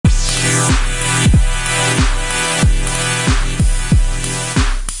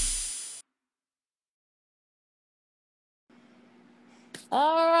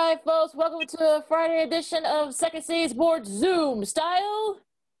right, folks, welcome to a Friday edition of Second City Sports Zoom style.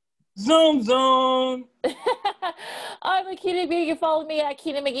 Zoom, zoom. I'm Akina McGee. You can follow me at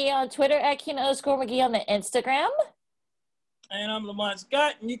Keena McGee on Twitter, at Keena_McGee on the Instagram. And I'm Lamont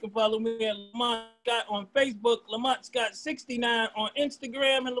Scott, and you can follow me at Lamont Scott on Facebook, Lamont Scott 69 on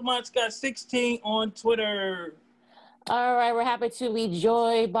Instagram, and Lamont Scott 16 on Twitter. All right, we're happy to be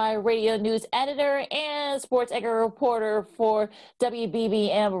joined by radio news editor and sports anchor reporter for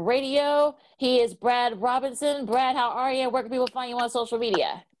WBBM Radio. He is Brad Robinson. Brad, how are you? Where can people find you on social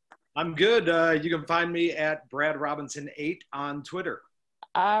media? I'm good. You can find me at Brad Robinson 8 on Twitter.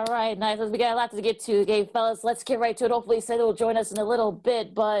 All right, nice. We got a lot to get to, okay, fellas. Let's get right to it. Hopefully, Sid will join us in a little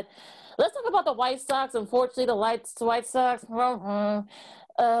bit, but let's talk about the White Sox. Unfortunately, the White Sox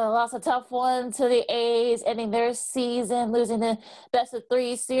lost a tough one to the A's, ending their season, losing the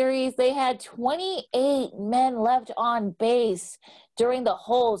best-of-3 series. They had 28 men left on base during the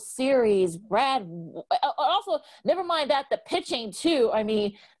whole series. Brad, also, never mind that, the pitching, too. I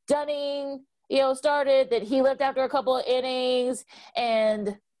mean, Dunning, started that he left after a couple of innings,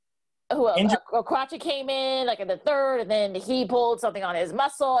 and Crotchet came in like in the third, and then he pulled something on his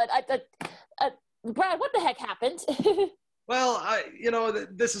muscle. And Brad, what the heck happened? Well,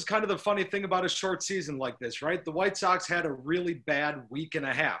 this is kind of the funny thing about a short season like this, right? The White Sox had a really bad week and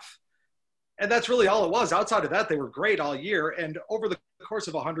a half. And that's really all it was. Outside of that, they were great all year. And over the course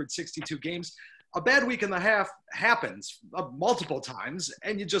of 162 games, a bad week and a half happens multiple times,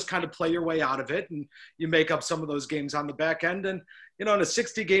 and you just kind of play your way out of it, and you make up some of those games on the back end. And, in a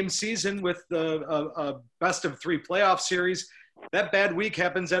 60-game season with a best-of-3 playoff series, that bad week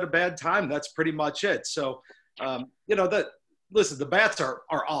happens at a bad time. That's pretty much it. So, listen, the Bats are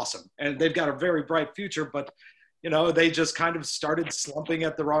awesome, and they've got a very bright future, but, they just kind of started slumping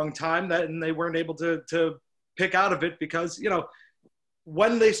at the wrong time, and they weren't able to pick out of it because,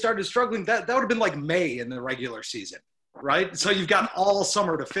 when they started struggling, that would have been like May in the regular season, right? So you've got all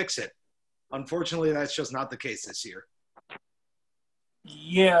summer to fix it. Unfortunately, that's just not the case this year.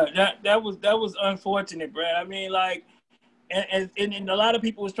 Yeah, that was unfortunate, Brad. I mean, and a lot of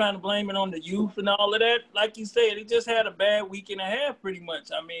people was trying to blame it on the youth and all of that. Like you said, it just had a bad week and a half pretty much.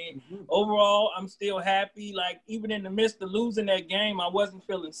 I mean, Overall, I'm still happy. Like, even in the midst of losing that game, I wasn't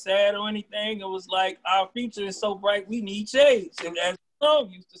feeling sad or anything. It was like, our future is so bright, we need shades. And as the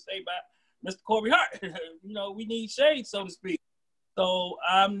song used to say by Mr. Corey Hart, we need shades, so to speak. So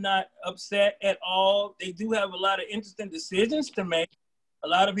I'm not upset at all. They do have a lot of interesting decisions to make. A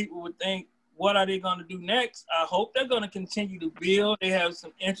lot of people would think, what are they going to do next? I hope they're going to continue to build. They have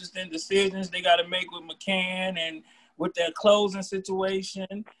some interesting decisions they got to make with McCann and with their closing situation.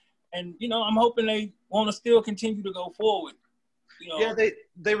 And, I'm hoping they want to still continue to go forward. Yeah,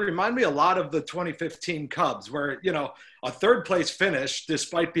 they remind me a lot of the 2015 Cubs where, a third place finish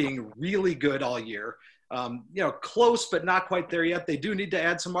despite being really good all year. Close but not quite there yet. They do need to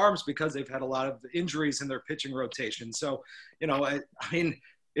add some arms because they've had a lot of injuries in their pitching rotation. So,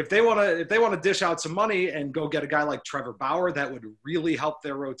 if they want to dish out some money and go get a guy like Trevor Bauer, that would really help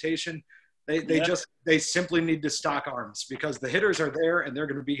their rotation. They simply need to stock arms because the hitters are there and they're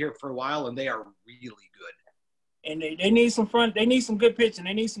going to be here for a while, and they are really good. And they need some they need some good pitching.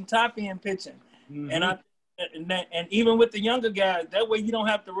 They need some top end pitching. Mm-hmm. And even with the younger guys, that way you don't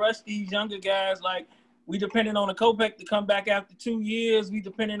have to rush these younger guys. Like, we depended on a Kopech to come back after 2 years.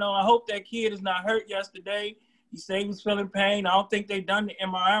 I hope that kid is not hurt yesterday. He said he was feeling pain. I don't think they've done the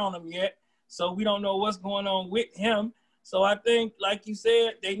MRI on him yet. So we don't know what's going on with him. So I think, like you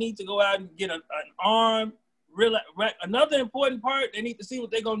said, they need to go out and get an arm. Another important part, they need to see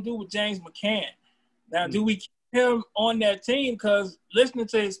what they're going to do with James McCann. Now, do we keep him on that team? Because listening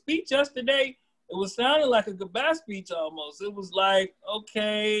to his speech yesterday, it was sounding like a goodbye speech almost. It was like,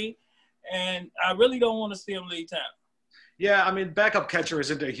 okay, and I really don't want to see him leave town. Yeah, I mean, backup catcher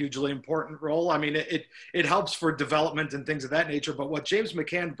isn't a hugely important role. I mean, it helps for development and things of that nature. But what James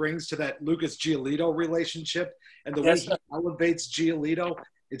McCann brings to that Lucas Giolito relationship and the way he elevates Giolito,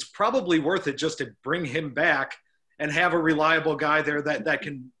 it's probably worth it just to bring him back and have a reliable guy there that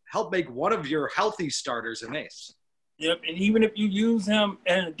can help make one of your healthy starters an ace. Yep, and even if you use him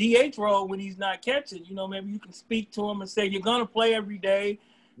in a DH role when he's not catching, maybe you can speak to him and say, you're going to play every day,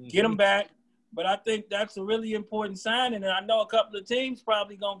 get him back. But I think that's a really important sign. And I know a couple of teams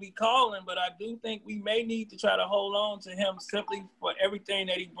probably going to be calling, but I do think we may need to try to hold on to him simply for everything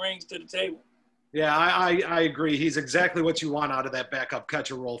that he brings to the table. Yeah, I agree. He's exactly what you want out of that backup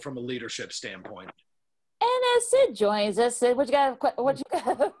catcher role from a leadership standpoint. And as Sid joins us, Sid, what you got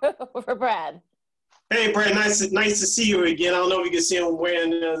for Brad? Hey, Brad, nice to see you again. I don't know if you can see him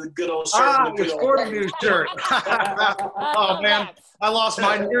wearing the good old shirt. Your sporting news shirt. Oh, man. I lost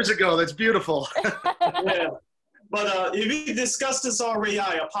mine years ago. That's beautiful. Yeah. But if you discussed this already,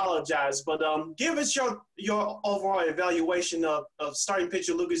 I apologize. But give us your overall evaluation of starting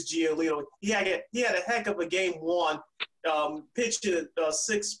pitcher Lucas Giolito. He had a heck of a game one, pitching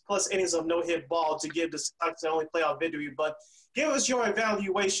 6+ innings of no-hit ball to give the Sox the only playoff victory. But give us your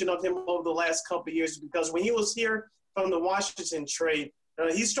evaluation of him over the last couple of years, because when he was here from the Washington trade,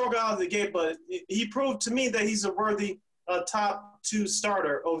 he struggled out of the gate, but he proved to me that he's a worthy top 2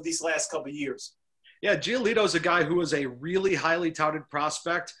 starter over these last couple of years. Yeah, Giolito's a guy who was a really highly touted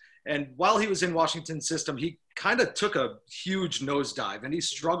prospect. And while he was in Washington's system, he kind of took a huge nosedive and he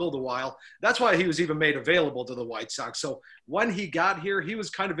struggled a while. That's why he was even made available to the White Sox. So when he got here, he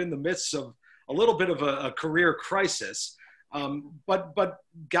was kind of in the midst of a little bit of a career crisis. But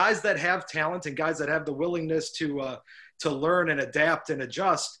guys that have talent and guys that have the willingness to learn and adapt and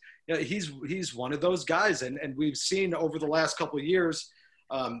adjust, you know, he's one of those guys. And we've seen over the last couple of years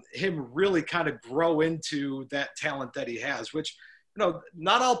him really kind of grow into that talent that he has, which, you know,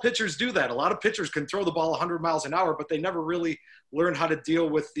 not all pitchers do that. A lot of pitchers can throw the ball 100 miles an hour, but they never really learn how to deal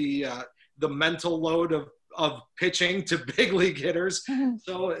with the mental load of pitching to big league hitters. Mm-hmm.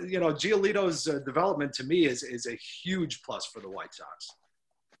 So, you know, Giolito's development to me is a huge plus for the White Sox.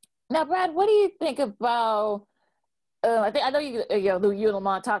 Now, Brad, what do you think about I know you and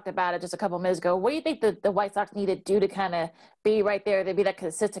Lamont talked about it just a couple of minutes ago. What do you think the White Sox need to do to kind of be right there, to be that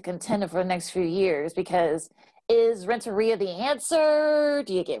consistent contender for the next few years? Because is Renteria the answer?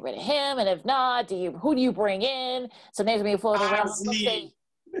 Do you get rid of him? And if not, who do you bring in? So names going to be floated around.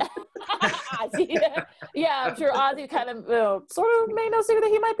 Ozzie. Yeah, I'm sure Ozzie kind of sort of made no secret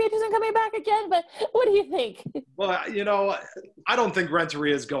that he might be interested in coming back again. But what do you think? Well, you know, I don't think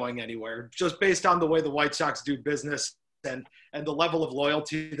Renteria is going anywhere, just based on the way the White Sox do business and the level of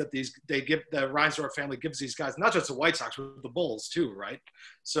loyalty that the Reinsdorf family gives these guys, not just the White Sox, but the Bulls too, right?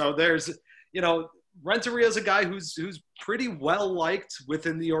 So there's, you know, Renteria is a guy who's pretty well liked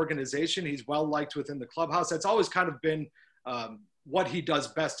within the organization. He's well liked within the clubhouse. That's always kind of been what he does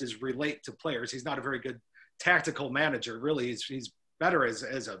best, is relate to players. He's not a very good tactical manager. Really, he's better as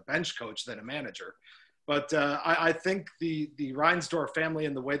a bench coach than a manager. But I think the Reinsdorf family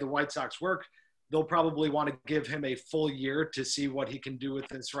and the way the White Sox work, they'll probably want to give him a full year to see what he can do with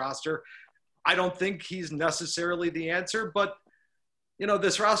this roster. I don't think he's necessarily the answer, but, you know,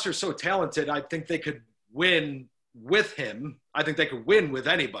 this roster is so talented. I think they could win with him. I think they could win with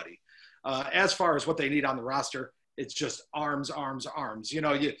anybody. As far as what they need on the roster, it's just arms. You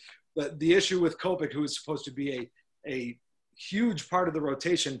know, the issue with Kopech, who is supposed to be a huge part of the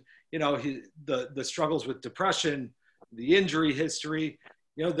rotation, you know, the struggles with depression, the injury history,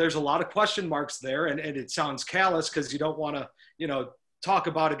 you know, there's a lot of question marks there. And it sounds callous because you don't want to, you know, talk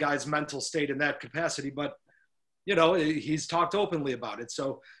about a guy's mental state in that capacity. But, you know, he's talked openly about it.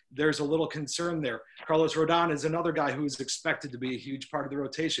 So there's a little concern there. Carlos Rodon is another guy who's expected to be a huge part of the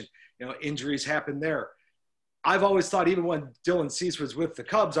rotation. You know, injuries happen there. I've always thought, even when Dylan Cease was with the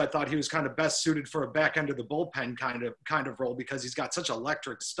Cubs, I thought he was kind of best suited for a back end of the bullpen kind of role, because he's got such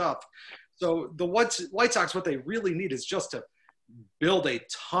electric stuff. So the White Sox, what they really need is just to build a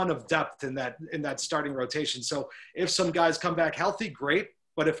ton of depth in that starting rotation. So if some guys come back healthy, great.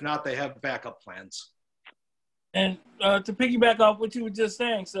 But if not, they have backup plans. And to piggyback off what you were just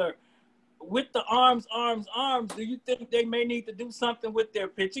saying, sir, with the arms, do you think they may need to do something with their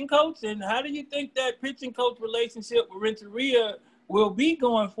pitching coach? And how do you think that pitching coach relationship with Renteria will be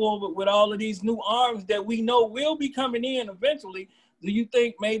going forward with all of these new arms that we know will be coming in eventually? Do you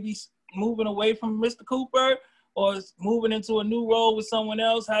think maybe moving away from Mr. Cooper or moving into a new role with someone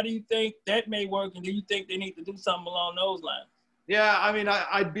else? How do you think that may work? And do you think they need to do something along those lines? Yeah, I mean,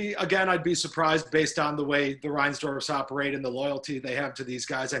 I'd be surprised based on the way the Reinsdorfs operate and the loyalty they have to these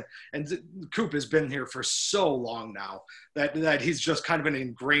guys. And Coop has been here for so long now that he's just kind of an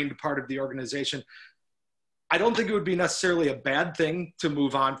ingrained part of the organization. I don't think it would be necessarily a bad thing to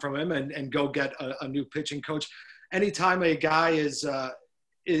move on from him and go get a new pitching coach. Anytime a guy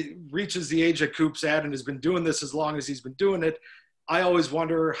reaches the age that Coop's at and has been doing this as long as he's been doing it, I always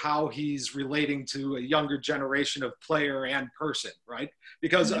wonder how he's relating to a younger generation of player and person, right?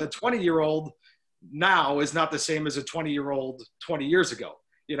 Because a 20-year-old now is not the same as a 20-year-old 20 years ago.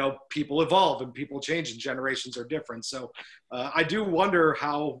 You know, people evolve and people change and generations are different. So I do wonder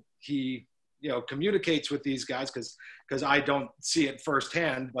how he, you know, communicates with these guys, because I don't see it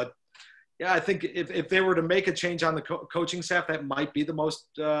firsthand. But yeah, I think if they were to make a change on the coaching staff, that might be the most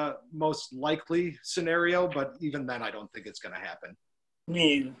likely scenario. But even then, I don't think it's going to happen.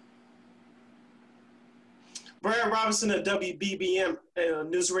 Me either. Brad Robinson of WBBM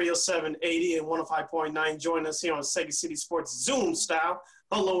News Radio 780 and 105.9 join us here on Second City Sports Zoom style.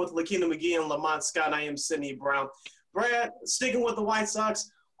 Hello with Lakina McGee and Lamont Scott. I am Sidney Brown. Brad, sticking with the White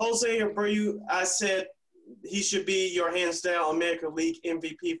Sox, Jose Abreu, I said he should be your hands down American League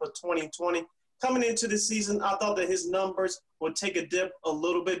MVP for 2020. Coming into the season, I thought that his numbers would take a dip a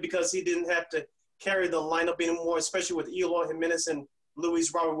little bit because he didn't have to carry the lineup anymore, especially with Eloy Jimenez and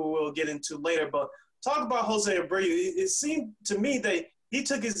Luis Robert, who we'll get into later. But talk about Jose Abreu. It seemed to me that he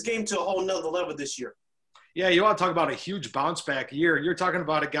took his game to a whole nother level this year. Yeah, you want to talk about a huge bounce back year. You're talking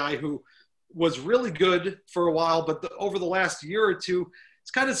about a guy who was really good for a while, but over the last year or two,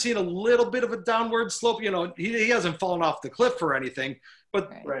 it's kind of seen a little bit of a downward slope. You know, he hasn't fallen off the cliff or anything,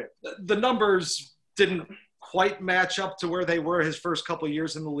 but right. The numbers didn't quite match up to where they were his first couple of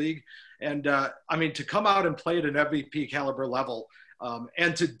years in the league. And I mean, to come out and play at an MVP caliber level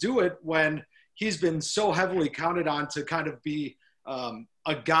and to do it when he's been so heavily counted on to kind of be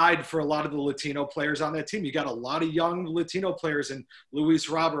a guide for a lot of the Latino players on that team. You got a lot of young Latino players in Luis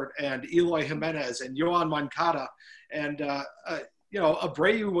Robert and Eloy Jimenez and Yoan Moncada. And, you know,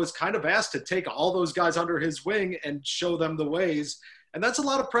 Abreu was kind of asked to take all those guys under his wing and show them the ways. And that's a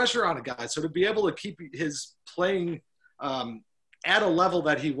lot of pressure on a guy. So to be able to keep his playing at a level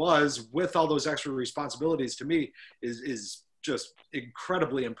that he was with all those extra responsibilities, to me, is just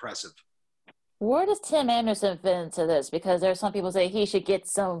incredibly impressive. Where does Tim Anderson fit into this? Because there's some people say he should get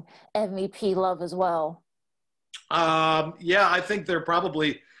some MVP love as well. Yeah, I think they're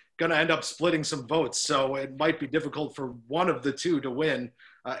probably going to end up splitting some votes. So it might be difficult for one of the two to win.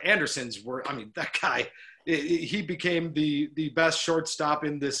 That guy, he became the best shortstop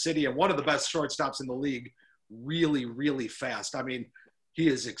in this city and one of the best shortstops in the league really, really fast. I mean, he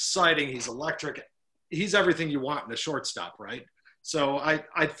is exciting. He's electric. He's everything you want in a shortstop, right? So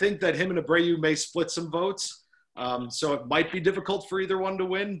I think that him and Abreu may split some votes. So it might be difficult for either one to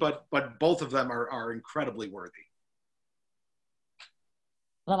win, but both of them are incredibly worthy.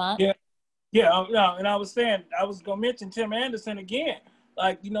 Lamont? Yeah. And I was going to mention Tim Anderson again.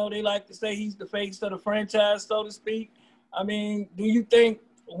 Like, you know, they like to say he's the face of the franchise, so to speak. I mean, do you think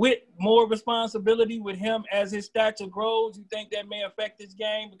with more responsibility with him as his stature grows, you think that may affect his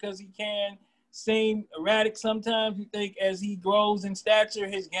game because he can seem erratic sometimes? You think as he grows in stature,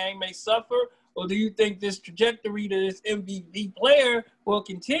 his game may suffer? Or do you think this trajectory to this MVP player will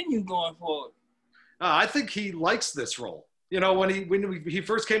continue going forward? I think he likes this role. You know, when he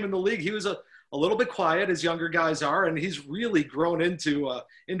first came in the league, he was a little bit quiet, as younger guys are, and he's really grown into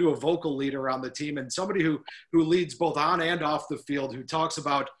a vocal leader on the team and somebody who leads both on and off the field, who talks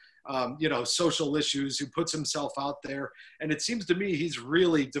about social issues, who puts himself out there. And it seems to me he's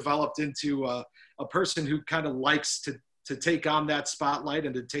really developed into a person who kind of likes to take on that spotlight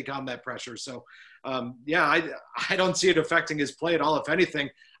and to take on that pressure. So, I don't see it affecting his play at all. If anything,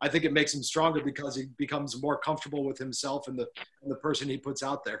 I think it makes him stronger because he becomes more comfortable with himself and the person he puts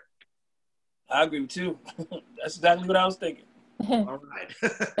out there. I agree with you. That's exactly what I was thinking. All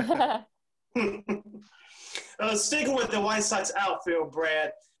right. Sticking with the White Sox outfield,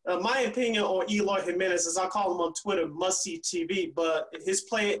 Brad, my opinion on Eloy Jimenez, as I call him on Twitter, must-see TV, but his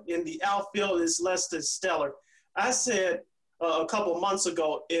play in the outfield is less than stellar. I said a couple months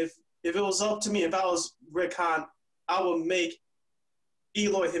ago, if it was up to me, if I was Rick Hahn, I would make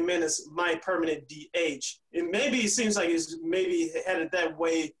Eloy Jimenez my permanent DH. And maybe it seems like he's maybe headed that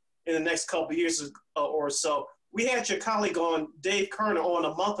way in the next couple of years or so. We had your colleague on, Dave Kerner, on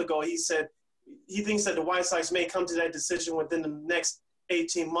a month ago. He said he thinks that the White Sox may come to that decision within the next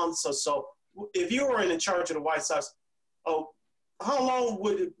 18 months or so. If you were in charge of the White Sox, how long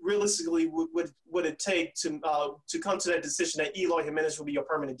would it realistically would it take to come to that decision that Eloy Jimenez will be your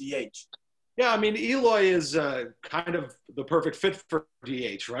permanent DH? Yeah, I mean, Eloy is kind of the perfect fit for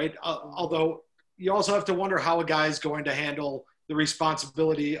DH, right? Although you also have to wonder how a guy is going to handle the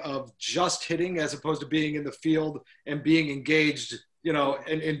responsibility of just hitting as opposed to being in the field and being engaged, you know,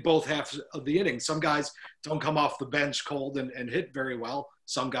 in both halves of the inning. Some guys don't come off the bench cold and hit very well.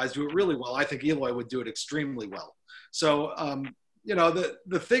 Some guys do it really well. I think Eloy would do it extremely well. So,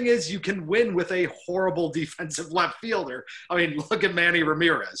 the thing is, you can win with a horrible defensive left fielder. I mean, look at Manny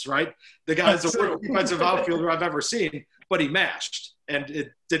Ramirez, right? The guy's the worst defensive outfielder I've ever seen, but he mashed, and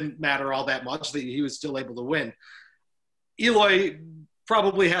it didn't matter all that much. He was still able to win. Eloy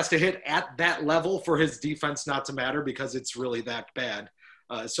probably has to hit at that level for his defense not to matter because it's really that bad.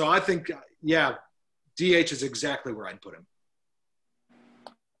 So I think, DH is exactly where I'd put him.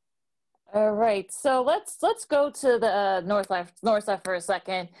 All right, so let's go to the north side for a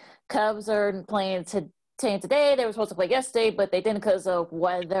second. Cubs are playing playing today. They were supposed to play yesterday, but they didn't because of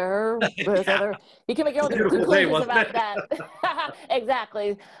weather. Yeah. You can make your own Beautiful day, conclusions wasn't about it? that.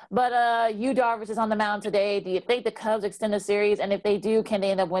 Exactly. But Yu Darvish is on the mound today. Do you think the Cubs extend the series? And if they do, can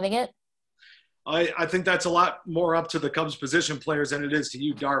they end up winning it? I think that's a lot more up to the Cubs position players than it is to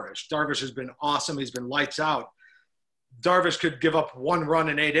you, Darvish. Darvish has been awesome. He's been lights out. Darvish could give up 1 run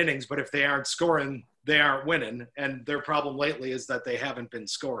in 8 innings, but if they aren't scoring, they aren't winning. And their problem lately is that they haven't been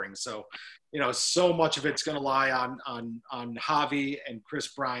scoring. So, so much of it's going to lie on Javi and Chris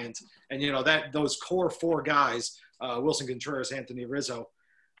Bryant. And, those core 4 guys, Wilson Contreras, Anthony Rizzo,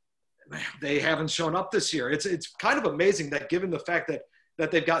 they haven't shown up this year. It's kind of amazing that given the fact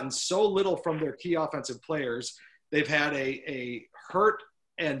that they've gotten so little from their key offensive players, they've had a hurt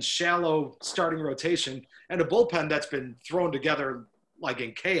and shallow starting rotation and a bullpen that's been thrown together like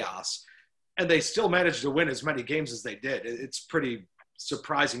in chaos, and they still managed to win as many games as they did. It's pretty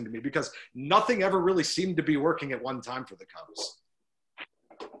surprising to me because nothing ever really seemed to be working at one time for the Cubs.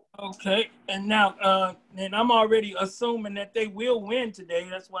 Okay, and now, and I'm already assuming that they will win today.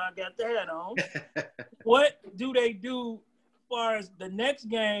 That's why I got the hat on. What do they do as far as the next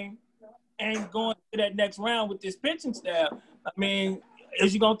game and going to that next round with this pitching staff? I mean,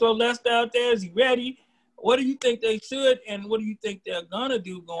 is he going to throw Lester out there? Is he ready? What do you think they should, and what do you think they're going to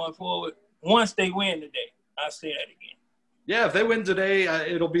do going forward once they win today? I'll say that again. Yeah, if they win today,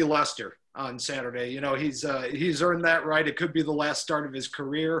 it'll be Lester on Saturday. He's earned that right. It could be the last start of his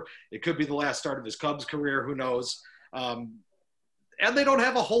career. It could be the last start of his Cubs career. Who knows? And they don't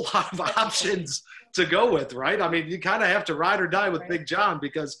have a whole lot of options to go with, right? I mean, you kind of have to ride or die with Big John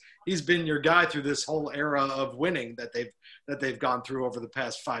because he's been your guy through this whole era of winning that they've gone through over the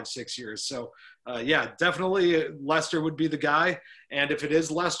past 5-6 years. So, yeah, definitely Lester would be the guy. And if it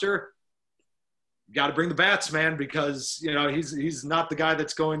is Lester, you got to bring the bats, man, because, he's not the guy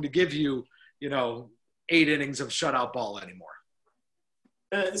that's going to give you, 8 innings of shutout ball anymore.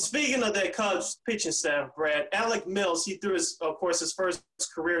 Speaking of that Cubs pitching staff, Brad, Alec Mills, he threw his first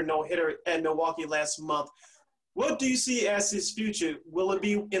career no-hitter at Milwaukee last month. What do you see as his future? Will it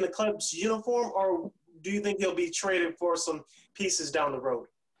be in the Cubs uniform, or do you think he'll be traded for some pieces down the road?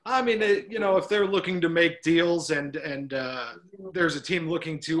 I mean, if they're looking to make deals and there's a team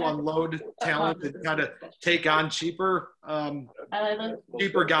looking to unload talent and kind of take on cheaper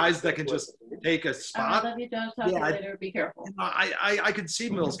guys that can just take a spot. I love you. Don't talk later. Be careful. I could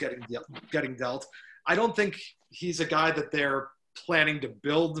see Mills getting dealt. I don't think he's a guy that they're planning to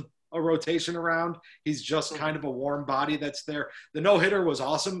build a rotation around. He's just kind of a warm body that's there. The no-hitter was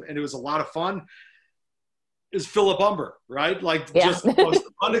awesome, and it was a lot of fun. Is Philip Humber, right? Just the most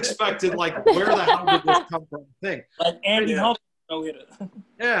unexpected, where the hell did this come from thing. Like Andy Humphrey, no-hitter.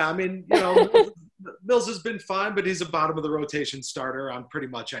 Yeah, I mean, Mills has been fine, but he's a bottom of the rotation starter on pretty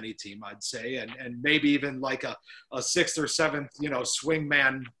much any team, I'd say, and maybe even like a 6th or 7th, swing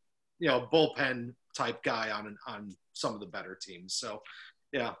man, bullpen type guy on some of the better teams. So,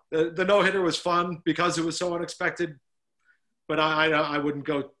 yeah, the no-hitter was fun because it was so unexpected, but I wouldn't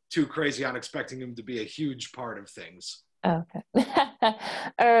go too crazy on expecting him to be a huge part of things. Okay. All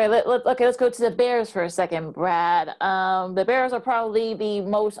right. Let's go to the Bears for a second, Brad. The Bears are probably the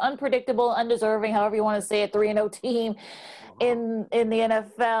most unpredictable, undeserving, however you want to say it, 3-0 team in the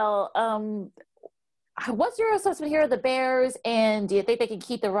NFL. What's your assessment here of the Bears, and do you think they can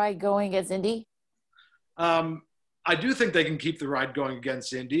keep the ride going against Indy? I do think they can keep the ride going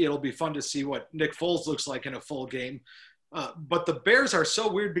against Indy. It'll be fun to see what Nick Foles looks like in a full game. But the Bears are so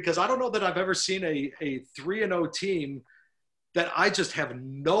weird because I don't know that I've ever seen a 3-0 team that I just have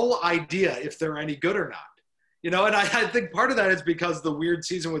no idea if they're any good or not. And I think part of that is because the weird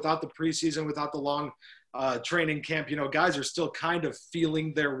season without the preseason, without the long training camp, guys are still kind of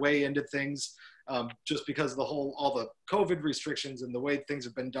feeling their way into things just because of all the COVID restrictions and the way things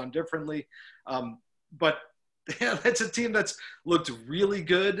have been done differently. But yeah, that's a team that's looked really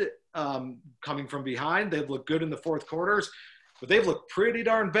good coming from behind. They've looked good in the fourth quarters, but they've looked pretty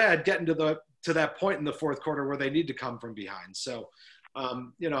darn bad getting to that point in the fourth quarter where they need to come from behind. So,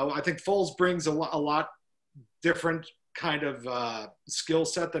 I think Foles brings a lot different kind of skill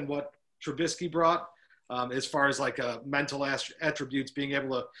set than what Trubisky brought as far as mental attributes, being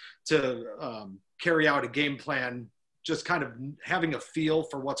able to carry out a game plan, just kind of having a feel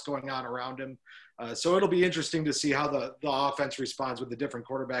for what's going on around him. So it'll be interesting to see how the offense responds with a different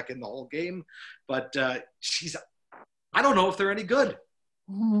quarterback in the whole game. But, I don't know if they're any good.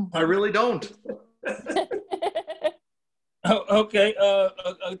 I really don't. Okay,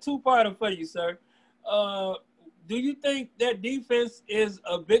 a two-parter for you, sir. Do you think that defense is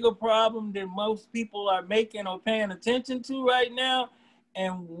a bigger problem than most people are making or paying attention to right now?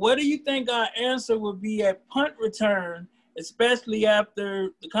 And what do you think our answer would be at punt return, especially after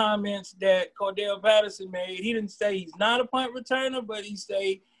the comments that Cordell Patterson made? He didn't say he's not a punt returner, but he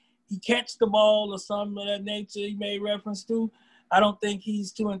say he catch the ball or something of that nature he made reference to. I don't think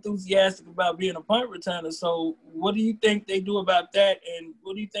he's too enthusiastic about being a punt returner. So what do you think they do about that? And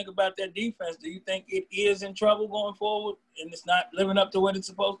what do you think about their defense? Do you think it is in trouble going forward and it's not living up to what it's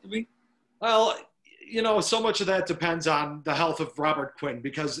supposed to be? Well, you know, so much of that depends on the health of Robert Quinn,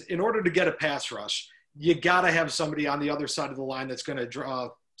 because in order to get a pass rush, you got to have somebody on the other side of the line that's going to draw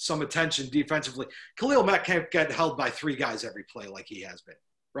some attention defensively. Khalil Mack can't get held by 3 guys every play like he has been,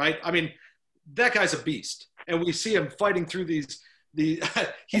 right? I mean, that guy's a beast. And we see him fighting through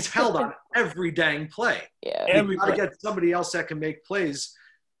he's held on every dang play. Yeah. You got to get somebody else that can make plays.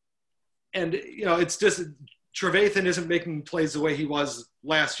 And, you know, it's just Trevathan isn't making plays the way he was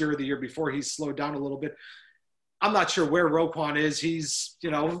last year or the year before. He's slowed down a little bit. I'm not sure where Roquan is. He's,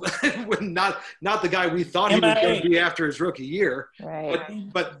 you know, not the guy we thought he was going to be after his rookie year.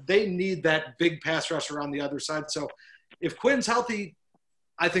 Right. But they need that big pass rusher on the other side. So if Quinn's healthy,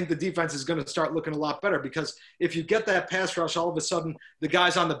 I think the defense is going to start looking a lot better, because if you get that pass rush, all of a sudden the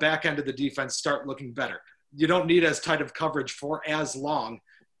guys on the back end of the defense start looking better. You don't need as tight of coverage for as long.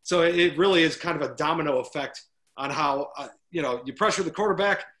 So it really is kind of a domino effect on how, you know, you pressure the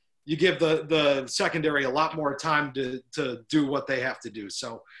quarterback, you give the secondary a lot more time to do what they have to do.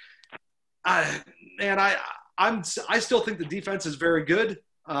 So, I still think the defense is very good.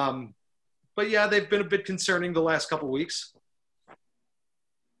 But yeah, they've been a bit concerning the last couple of weeks.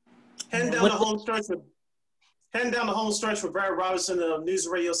 Heading down the home stretch for Brad Robinson of News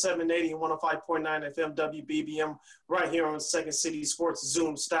Radio 780 and 105.9 FM WBBM right here on Second City Sports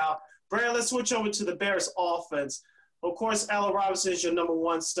Zoom style. Brad, let's switch over to the Bears offense. Of course, Allen Robinson is your number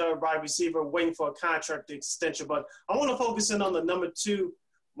 1 stud wide receiver waiting for a contract extension, but I want to focus in on the number 2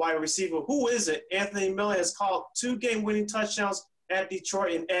 wide receiver. Who is it? Anthony Miller has caught 2 game-winning touchdowns at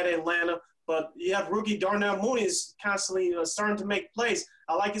Detroit and at Atlanta, but you have rookie Darnell Mooney is constantly starting to make plays.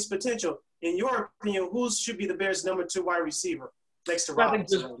 I like his potential. In your opinion, who should be the Bears' number 2 wide receiver next to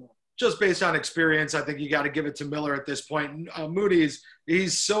Robinson? Just based on experience, I think you got to give it to Miller at this point. Mooney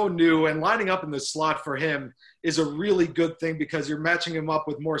he's so new, and lining up in the slot for him is a really good thing, because you're matching him up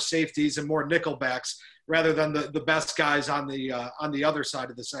with more safeties and more nickelbacks rather than the best guys on the other side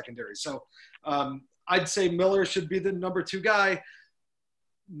of the secondary. So I'd say Miller should be the number 2 guy.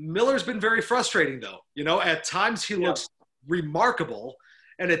 Miller's been very frustrating, though. You know, at times he looks remarkable,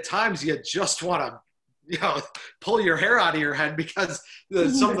 and at times you just want to, you know, pull your hair out of your head, because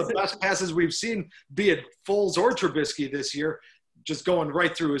some of the best passes we've seen, be it Foles or Trubisky this year, just going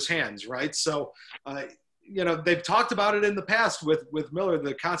right through his hands, right? So, you know, they've talked about it in the past with Miller,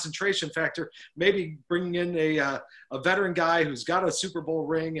 the concentration factor, maybe bringing in a veteran guy who's got a Super Bowl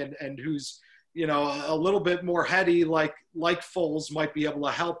ring and who's, you know, a little bit more heady, like Foles might be able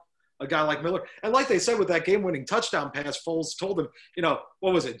to help a guy like Miller. And like they said with that game-winning touchdown pass, Foles told him, you know,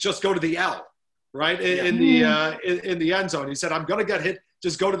 what was it? Just go to the L, right? In the end zone. He said, I'm going to get hit.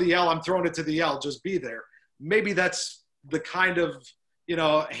 Just go to the L. I'm throwing it to the L. Just be there. Maybe that's the kind of, you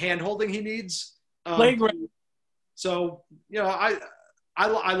know, hand-holding he needs. So, you know,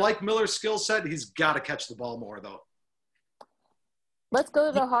 I like Miller's skill set. He's got to catch the ball more, though. Let's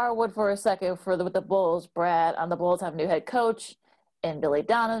go to Harwood for a second with the Bulls, Brad. The Bulls have a new head coach and Billy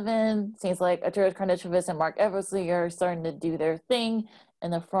Donovan. Seems like Arturas Karnisovas and Mark Eversley are starting to do their thing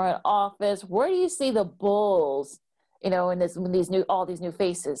in the front office. Where do you see the Bulls, you know, in all these new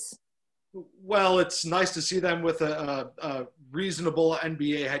faces? Well, it's nice to see them with a reasonable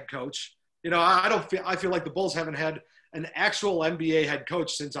NBA head coach. You know, I feel like the Bulls haven't had an actual NBA head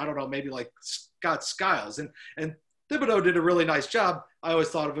coach since, I don't know, maybe like Scott Skiles. And Thibodeau did a really nice job. I always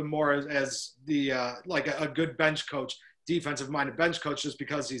thought of him more as the like a good bench coach, defensive-minded bench coach, just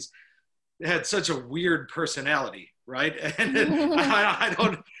because he's had such a weird personality, right? And I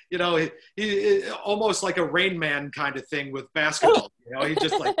don't, you know, he almost like a Rain Man kind of thing with basketball. You know, he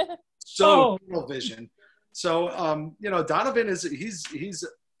just like so tunnel vision. So, you know, Donovan he's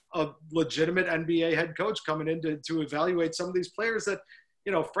a legitimate NBA head coach coming in to evaluate some of these players that,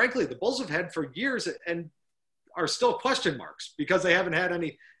 you know, frankly, the Bulls have had for years and are still question marks because they haven't had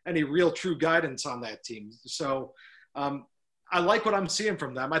any real true guidance on that team. So I like what I'm seeing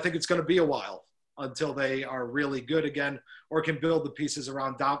from them. I think it's going to be a while until they are really good again or can build the pieces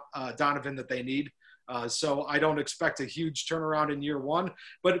around Donovan that they need. So I don't expect a huge turnaround in year one,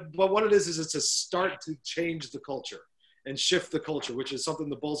 but what it is it's a start to change the culture and shift the culture, which is something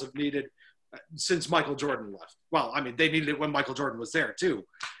the Bulls have needed since Michael Jordan left. Well, I mean, they needed it when Michael Jordan was there too,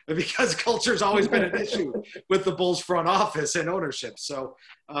 because culture's always been an issue with the Bulls front office and ownership. So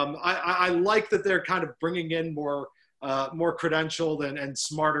I like that they're kind of bringing in more credentialed and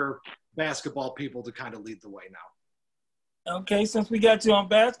smarter basketball people to kind of lead the way now. Okay, since we got you on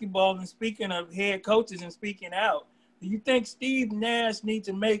basketball and speaking of head coaches and speaking out, do you think Steve Nash needs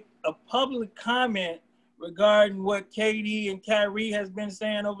to make a public comment regarding what KD and Kyrie has been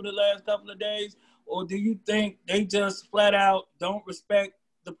saying over the last couple of days? Or do you think they just flat out don't respect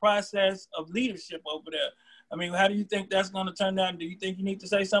the process of leadership over there? I mean, how do you think that's going to turn out? Do you think you need to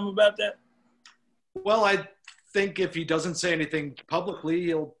say something about that? Well, I think if he doesn't say anything publicly,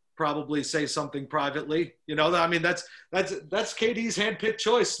 he'll probably say something privately. You know, I mean, that's KD's handpicked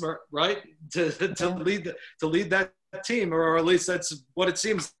choice, right? To lead that team, or at least that's what it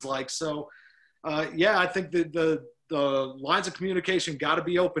seems like. So, yeah, I think the lines of communication got to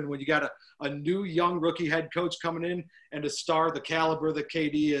be open when you got a new young rookie head coach coming in and a star the caliber that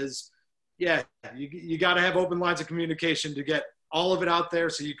KD is. Yeah, you got to have open lines of communication to get all of it out there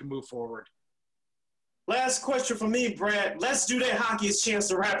so you can move forward. Last question for me, Brad. Let's do that hockey, as Chance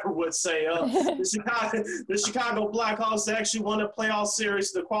the Rapper would say. The Chicago Blackhawks actually won a playoff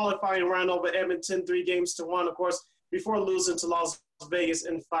series, the qualifying round over Edmonton, 3-1, of course, before losing to Las Vegas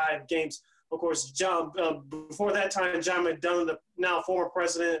in 5 games. Of course, before that time, John McDonough, the now former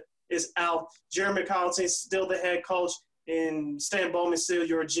president, is out. Jeremy Colleton still the head coach, and Stan Bowman still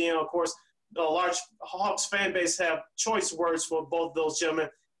your GM. Of course, the large Hawks fan base have choice words for both those gentlemen.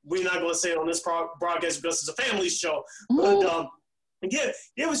 We're not going to say it on this broadcast because it's a family show. But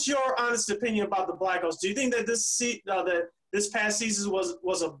give us your honest opinion about the Blackhawks. Do you think that this past season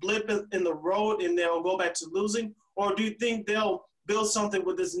was a blip in the road and they'll go back to losing? Or do you think they'll build something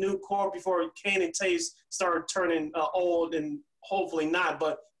with this new core before Kane and Taves start turning old, and hopefully not,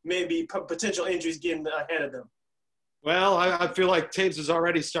 but maybe potential injuries getting ahead of them? Well, I feel like Taves is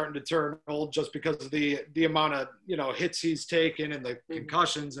already starting to turn old just because of the amount of, hits he's taken and the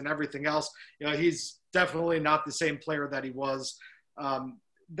concussions and everything else. He's definitely not the same player that he was.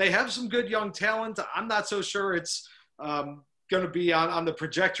 They have some good young talent. I'm not so sure it's going to be on the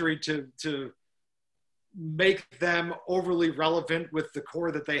trajectory to make them overly relevant with the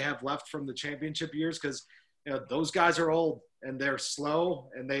core that they have left from the championship years, because those guys are old and they're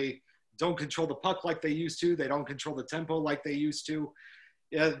slow and they don't control the puck like they used to. They don't control the tempo like they used to.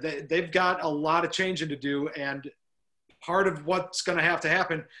 Yeah, they've got a lot of changing to do, and part of what's going to have to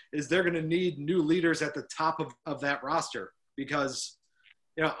happen is they're going to need new leaders at the top of that roster, because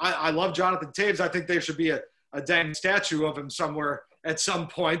I love Jonathan Taves. I think there should be a dang statue of him somewhere at some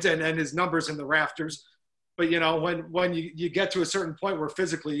point, and his numbers in the rafters. But when you get to a certain point where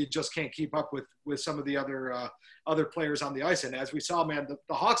physically you just can't keep up with some of the other players on the ice, and as we saw, man,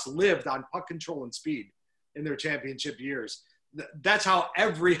 the Hawks lived on puck control and speed in their championship years. That's how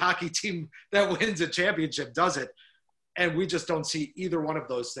every hockey team that wins a championship does it, and we just don't see either one of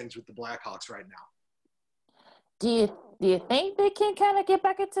those things with the Blackhawks right now. Do you think they can kind of get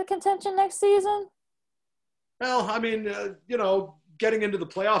back into contention next season? Well, I mean, getting into the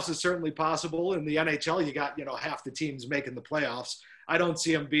playoffs is certainly possible. In the NHL, you got, half the teams making the playoffs. I don't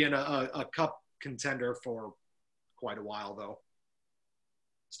see them being a cup contender for quite a while, though.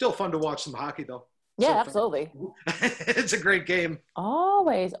 Still fun to watch some hockey, though. Yeah, so absolutely. It's a great game.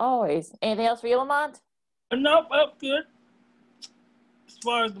 Always. Anything else for you, Lamont? Nope, I'm good. As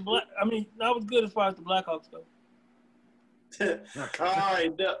far as that was good as far as the Blackhawks go. All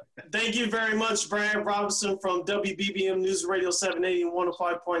right. Thank you very much, Brad Robinson from WBBM News Radio 780 and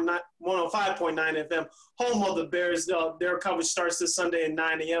 105.9 FM, home of the Bears. Their coverage starts this Sunday at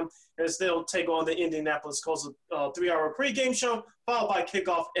 9 a.m. as they'll take on the Indianapolis Colts, a 3-hour pregame show, followed by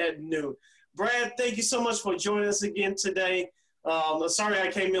kickoff at noon. Brad, thank you so much for joining us again today. Sorry I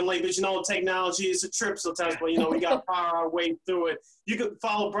came in late, but technology is a trip sometimes, but we got to power our way through it. You can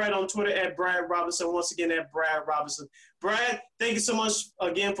follow Brad on Twitter at Brad Robinson. Once again, at Brad Robinson. Brad, thank you so much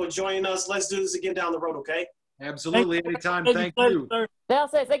again for joining us. Let's do this again down the road, okay? Absolutely. Anytime. Thank you. They'll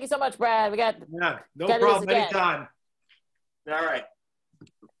say thank you so much, Brad. No problem. Anytime. All right.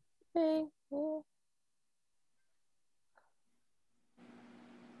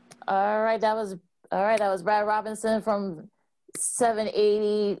 All right. That was Brad Robinson from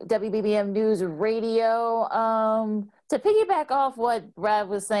 780 WBBM News Radio. To piggyback off what Brad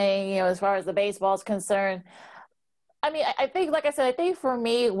was saying, as far as the baseball is concerned, I mean, I think, like I said, I think for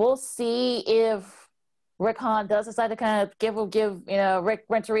me, we'll see if Rick Hahn does decide to kind of give Rick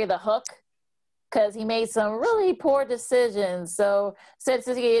Renteria the hook because he made some really poor decisions. So since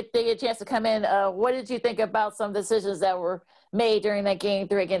they get a chance to come in, what did you think about some decisions that were made during that game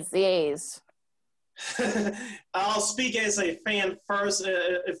 3 against the A's? I'll speak as a fan first.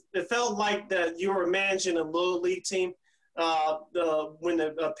 It felt like that you were managing a little league team. When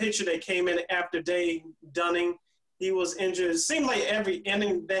the pitcher that came in after Dave Dunning, he was injured. It seemed like every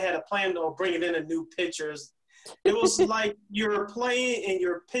inning they had a plan of bringing in a new pitcher. It was like you're playing and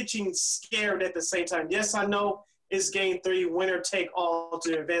you're pitching scared at the same time. Yes, I know it's game 3, winner take all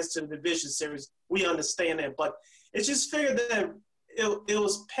to advance to the division series. We understand that, but it's just figured that it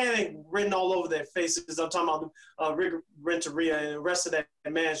was panic written all over their faces. I'm talking about Rick Renteria and the rest of that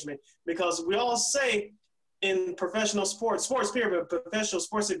management, because we all say in professional sports period, but professional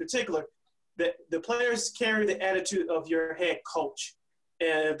sports in particular, that the players carry the attitude of your head coach.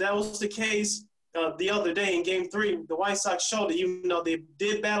 And if that was the case the other day in game 3, the White Sox showed it, even though they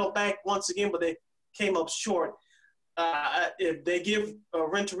did battle back once again, but they came up short. If they give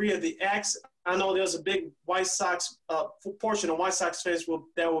Renteria the axe, I know there's a big White Sox portion of White Sox fans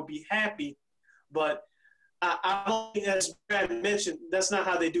that will be happy, but I don't think, as Brad mentioned, that's not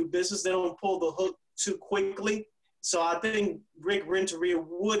how they do business. They don't pull the hook too quickly. So I think Rick Renteria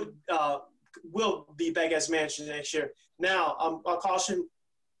will be back as manager next year. Now, I'll caution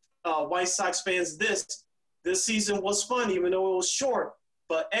White Sox fans this season was fun, even though it was short.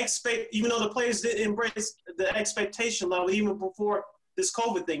 But even though the players didn't embrace the expectation level, even before this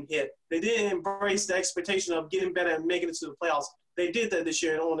COVID thing hit, they didn't embrace the expectation of getting better and making it to the playoffs. They did that this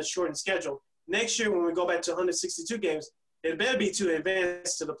year on a shortened schedule. Next year, when we go back to 162 games, it better be to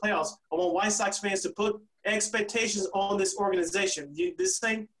advance to the playoffs. I want White Sox fans to put expectations on this organization. This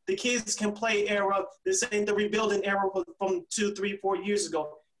ain't the kids can play era. This ain't the rebuilding era from 2, 3, 4 years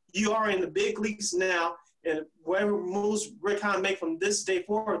ago. You are in the big leagues now, and whatever moves Rick Hahn make from this day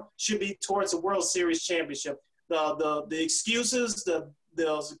forward should be towards a World Series championship. The excuses, the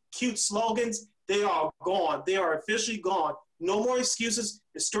cute slogans, they are gone. They are officially gone. No more excuses.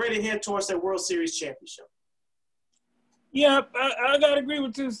 It's straight ahead towards that World Series championship. Yeah, I gotta agree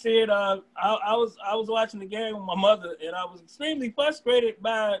with you, Sid. I was watching the game with my mother, and I was extremely frustrated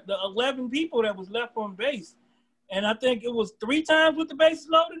by the 11 people that was left on base. And I think it was 3 times with the bases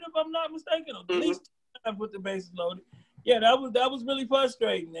loaded, if I'm not mistaken, or at least 2 times with the bases loaded. Yeah, that was really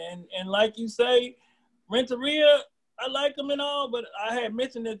frustrating. And like you say, Renteria, I like him and all, but I had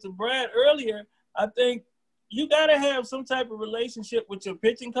mentioned it to Brad earlier. I think you got to have some type of relationship with your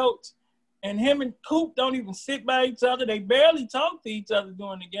pitching coach. And him and Coop don't even sit by each other. They barely talk to each other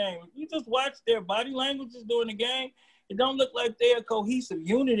during the game. If you just watch their body languages during the game, it don't look like they're a cohesive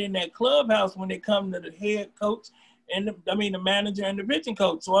unit in that clubhouse when they come to the head coach and the manager and the pitching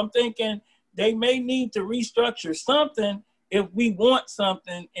coach. So I'm thinking they may need to restructure something if we want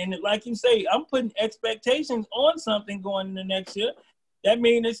something. And like you say, I'm putting expectations on something going into next year. That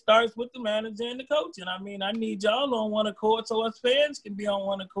means it starts with the manager and the coach. And I need y'all on one accord so us fans can be on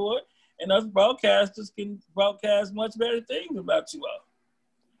one accord and us broadcasters can broadcast much better things about you all.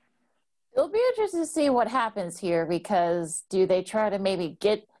 It'll be interesting to see what happens here, because do they try to maybe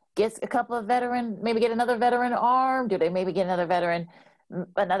get a couple of maybe get another veteran arm? Do they maybe get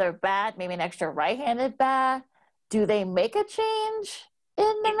another bat, maybe an extra right-handed bat? Do they make a change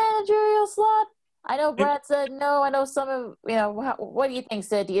in the managerial slot? I know Brad said no. I know some of, what do you think,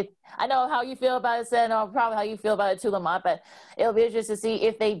 Sid? I know how you feel about it, Sid. I know probably how you feel about it too, Lamont, but it'll be interesting to see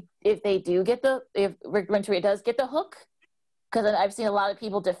if Rick Renteria does get the hook, because I've seen a lot of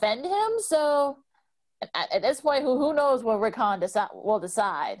people defend him. So at this point, who knows what Rick Hahn will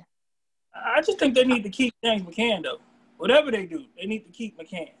decide? I just think they need to keep James McCann, though. Whatever they do, they need to keep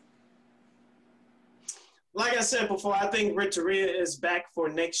McCann. Like I said before, I think Renteria is back for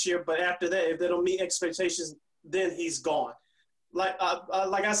next year. But after that, if they don't meet expectations, then he's gone. Like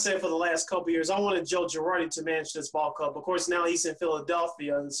I said for the last couple of years, I wanted Joe Girardi to manage this ball club. Of course, now he's in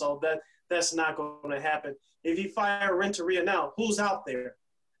Philadelphia, and so that's not going to happen. If you fire Renteria now, who's out there?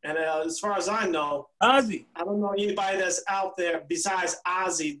 And as far as I know, Ozzie. I don't know anybody that's out there besides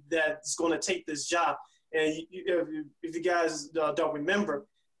Ozzie that's going to take this job. And if you guys don't remember,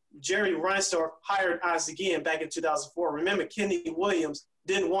 Jerry Reinsdorf hired Ozzie Guillen back in 2004. Remember, Kenny Williams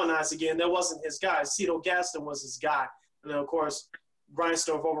didn't want Ozzie Guillen. That wasn't his guy. Cito Gaston was his guy. And, of course,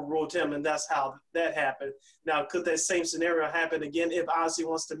 Reinsdorf overruled him, and that's how that happened. Now, could that same scenario happen again if Ozzie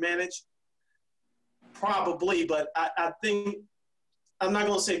wants to manage? Probably, but I think I'm not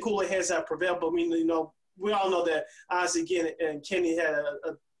going to say cooler heads have prevailed, but we all know that Ozzie Guillen and Kenny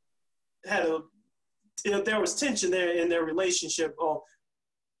there was tension there in their relationship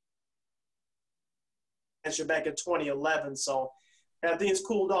back in 2011. So have things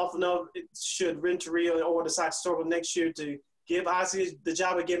cooled off enough, should Renteria or the Sox struggle next year to give Ozzie the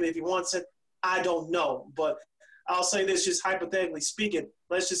job again if he wants it? I don't know. But I'll say this, just hypothetically speaking,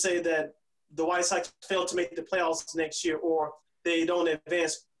 let's just say that the White Sox fail to make the playoffs next year, or they don't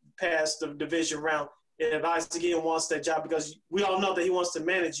advance past the division round. If Ozzie Guillen wants that job, because we all know that he wants to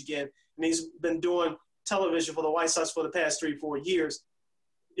manage again, and he's been doing television for the White Sox for the past 3-4 years.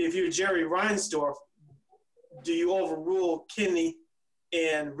 If you're Jerry Reinsdorf, do you overrule Kenny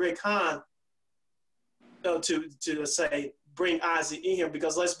and Rick Hahn to say bring Ozzie in here?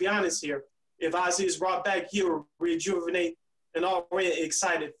 Because let's be honest here, if Ozzie is brought back, he'll rejuvenate an already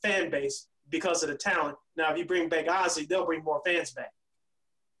excited fan base because of the talent. Now, if you bring back Ozzie, they'll bring more fans back.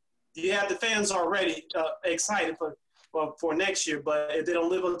 You have the fans already excited for next year, but if they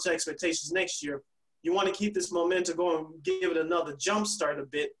don't live up to expectations next year, you want to keep this momentum going, give it another jump start a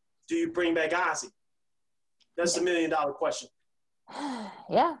bit. Do you bring back Ozzie? That's the $1 million question.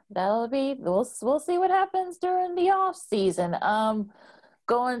 Yeah, that'll be. We'll see what happens during the off season.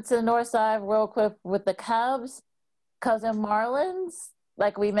 Going to the north side real quick with the Cubs and Marlins.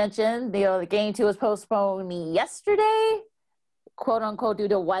 Like we mentioned, the game 2 was postponed yesterday, quote unquote, due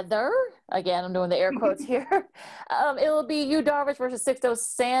to weather. Again, I'm doing the air quotes here. It will be Yu Darvish versus Sixto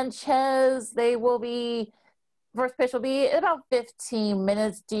Sanchez. First pitch will be in about 15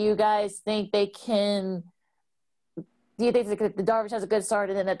 minutes. Do you guys think they can? Do you think the Darvish has a good start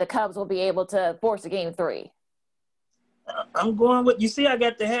and then that the Cubs will be able to force a game 3? I'm going with, you see, I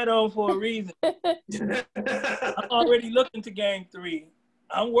got the hat on for a reason. I'm already looking to game 3.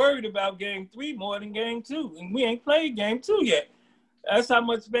 I'm worried about game 3 more than game 2, and we ain't played game 2 yet. That's how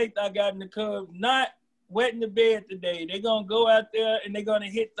much faith I got in the Cubs. Not wetting the bed today. They're going to go out there and they're going to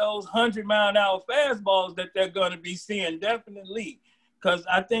hit those 100-mile-an-hour fastballs that they're going to be seeing, definitely. Because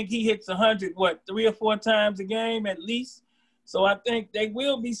I think he hits 100, 3 or 4 times a game at least. So I think they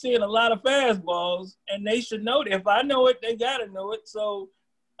will be seeing a lot of fastballs, and they should know that. If I know it, they got to know it. So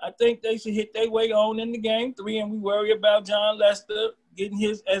I think they should hit their way on in the game 3, and we worry about John Lester getting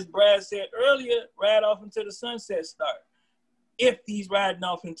his, as Brad said earlier, ride off into the sunset start, if he's riding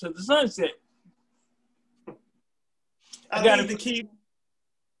off into the sunset. I think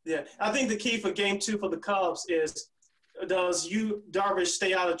the key for game 2 for the Cubs is, does Darvish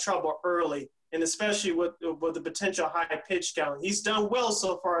stay out of trouble early, and especially with the potential high pitch count? He's done well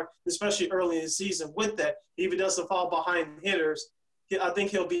so far, especially early in the season with that. If he doesn't fall behind hitters, I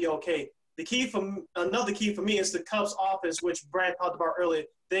think he'll be okay. Another key for me is the Cubs offense, which Brad talked about earlier.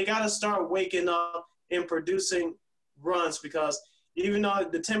 They got to start waking up and producing runs, because even though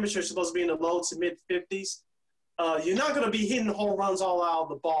the temperature is supposed to be in the low to mid 50s, you're not going to be hitting home runs all out of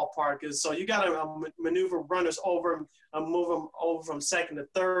the ballpark. And so you got to maneuver runners over, move them over from second to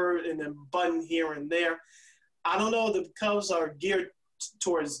third, and then button here and there. I don't know if the Cubs are geared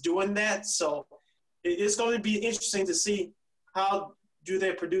towards doing that. So it's going to be interesting to see how do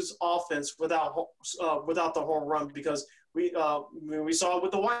they produce offense without the home run, because we saw it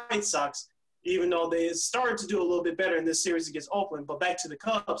with the White Sox, even though they started to do a little bit better in this series against Oakland. But back to the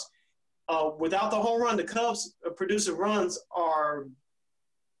Cubs. Without the home run, the Cubs producing runs are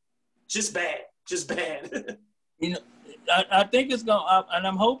just bad. I think it's going to – and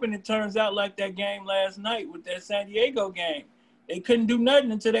I'm hoping it turns out like that game last night with that San Diego game. They couldn't do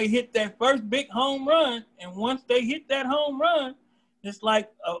nothing until they hit that first big home run, and once they hit that home run, it's like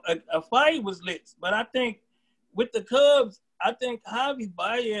a fire was lit. But I think with the Cubs, I think Javi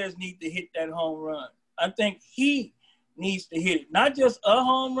Baez needs to hit that home run. I think he needs to hit it. Not just a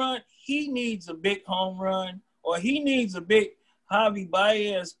home run. He needs a big home run, or he needs a big Javi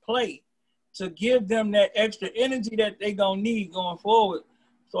Baez play to give them that extra energy that they're going to need going forward.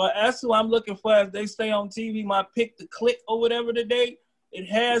 So that's who I'm looking for as they stay on TV. My pick to click or whatever today, it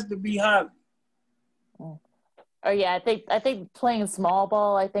has to be Javi. Oh yeah, I think playing small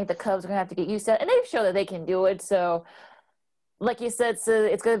ball, I think the Cubs are gonna have to get used to it, and they've shown that they can do it. So, like you said, so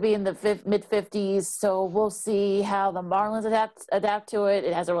it's gonna be in the mid 50s. So we'll see how the Marlins adapt to it.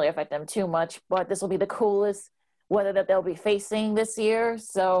 It hasn't really affected them too much, but this will be the coolest weather that they'll be facing this year.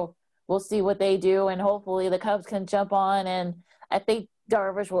 So we'll see what they do, and hopefully the Cubs can jump on. And I think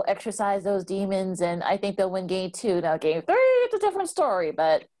Darvish will exercise those demons, and I think they'll win game 2. Now game 3, it's a different story,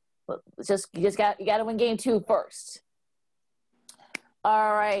 but. You got to win game 2 first.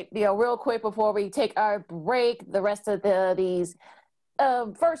 All right, real quick before we take our break, the rest of these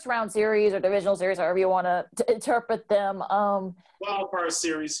first round series or divisional series, however you want to interpret them. Wild card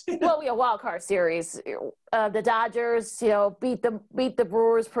series. Wild card series. The Dodgers, beat the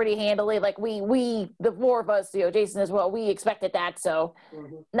Brewers pretty handily. Like we the 4 of us, Jason as well, we expected that, so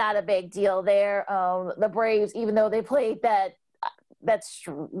not a big deal there. The Braves, even though they played that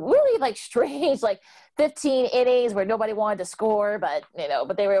really like strange, like 15 innings where nobody wanted to score, but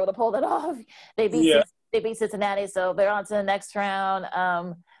but they were able to pull that off. They beat Cincinnati, so they're on to the next round.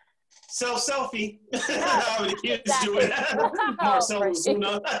 Selfie. Yeah, Exactly. Marcell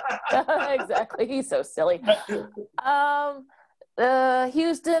Ozuna. Exactly. He's so silly.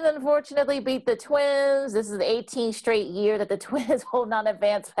 Houston unfortunately beat the Twins. This is the 18th straight year that the Twins will not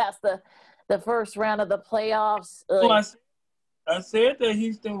advance past the first round of the playoffs. I said that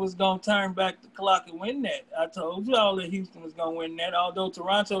Houston was going to turn back the clock and win that. I told you all that Houston was going to win that. Although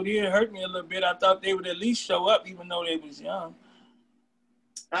Toronto did hurt me a little bit, I thought they would at least show up even though they was young.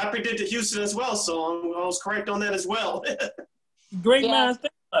 I predicted Houston as well, so I was correct on that as well. Great minds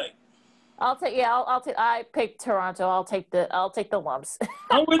think alike. I picked Toronto. I'll take the lumps.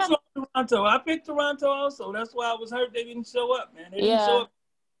 I'm with you on Toronto. I picked Toronto also. That's why I was hurt they didn't show up, man. They didn't show up.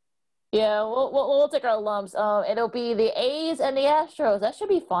 Yeah, we'll take our lumps. It'll be the A's and the Astros. That should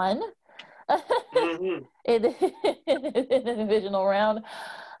be fun. Mm-hmm. in the divisional round.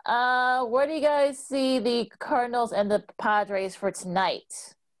 Where do you guys see the Cardinals and the Padres for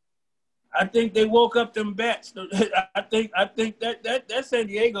tonight? I think they woke up them bats. I think that San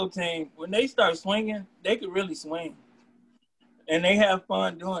Diego team, when they start swinging, they could really swing, and they have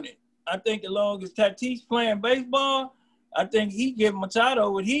fun doing it. I think as long as Tatis playing baseball, I think he give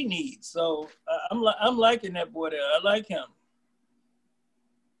Machado what he needs. So I'm liking that boy there. I like him.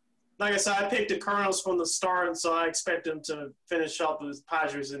 Like I said, I picked the Cardinals from the start, and so I expect them to finish off with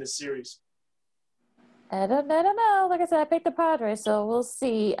Padres in the series. I don't know. Like I said, I picked the Padres, so we'll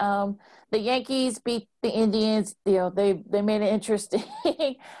see. The Yankees beat the Indians. They made it interesting,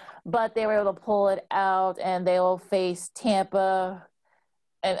 but they were able to pull it out, and they will face Tampa.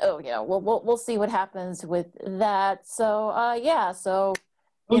 And we'll see what happens with that. So So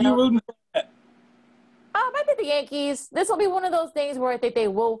who you rooting for? I think the Yankees. This will be one of those things where I think they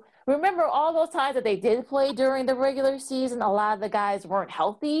will remember all those times that they did play during the regular season. A lot of the guys weren't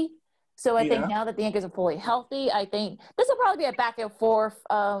healthy. So I think now that the Yankees are fully healthy, I think this will probably be a back and forth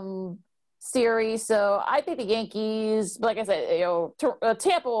series. So I think the Yankees, like I said,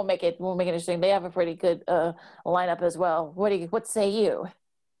 Tampa will make it interesting. They have a pretty good lineup as well. What say you?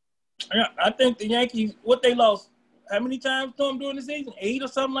 Yeah, I think the Yankees. What they lost? How many times to them during the season? 8 or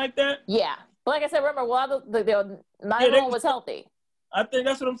something like that. Yeah, but like I said, remember, Nylon was healthy. I think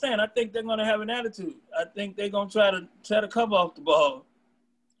that's what I'm saying. I think they're going to have an attitude. I think they're going to try to cover off the ball.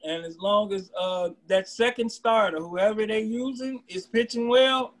 And as long as that second starter, whoever they're using, is pitching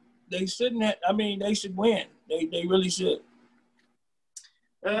well, they shouldn't have. I mean, they should win. They really should.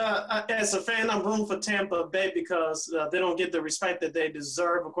 As a fan, I'm rooting for Tampa Bay because they don't get the respect that they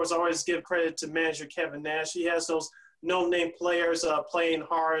deserve. Of course, I always give credit to manager Kevin Nash. He has those no-name players playing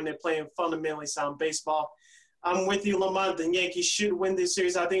hard, and they're playing fundamentally sound baseball. I'm with you, Lamont. The Yankees should win this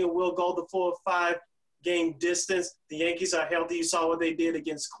series. I think it will go the full 5-game distance. The Yankees are healthy. You saw what they did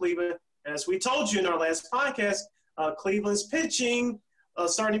against Cleveland. As we told you in our last podcast, Cleveland's pitching,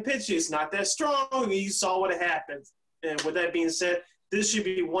 starting pitching is not that strong. You saw what happened. And with that being said, this should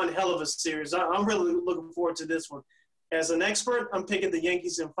be one hell of a series. I'm really looking forward to this one. As an expert, I'm picking the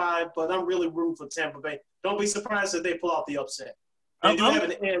Yankees in 5, but I'm really rooting for Tampa Bay. Don't be surprised if they pull out the upset. They do have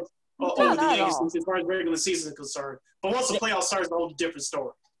an edge over the Yankees as far as regular season is concerned. But once the playoffs start, it's a whole different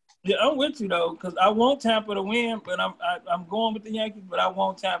story. Yeah, I'm with you, though, because I want Tampa to win, but I'm going with the Yankees, but I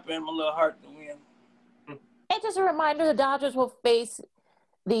want Tampa in my little heart to win. And just a reminder, the Dodgers will face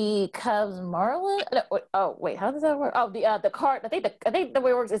the Cubs, Marlins. Oh wait, how does that work? Oh, the Card. I think the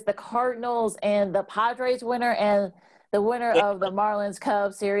way it works is the Cardinals and the Padres winner, and the winner of the Marlins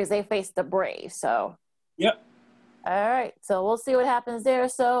Cubs series, they face the Braves. So. Yep. All right, so we'll see what happens there.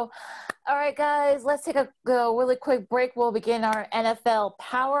 So, all right, guys, let's take a really quick break. We'll begin our NFL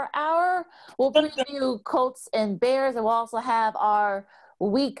Power Hour. We'll preview Colts and Bears, and we'll also have our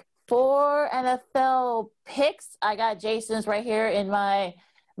Week 4 NFL picks. I got Jason's right here in my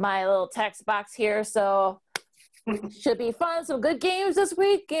little text box here, so should be fun. Some good games this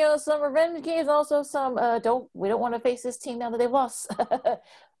week. Some revenge games, also some we don't want to face this team now that they've lost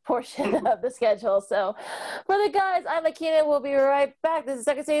portion of the schedule. So for the guys, I'm Akina. We'll be right back. This is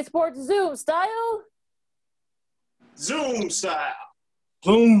Second City Sports Zoom style. Zoom style.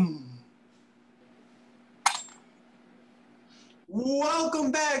 Boom.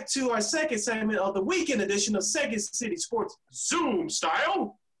 Welcome back to our second segment of the weekend edition of Second City Sports Zoom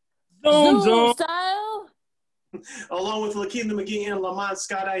style. Zoom style. Along with Lakina McGee and Lamont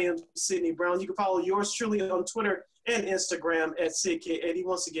Scott, I am Sydney Brown. You can follow yours truly on Twitter and Instagram at SidKid80.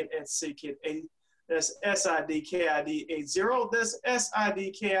 Once again, at SidKid80. That's SIDKID80. That's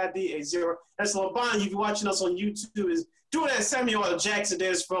SIDKID80. That's LeBron. If you're watching us on YouTube, is doing that Samuel L. Jackson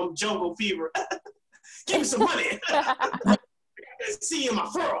dance from Jungle Fever. Give me some money. See in my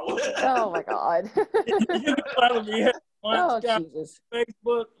furrow. Oh my God. You can follow me at Lamont Oh Scott Jesus. on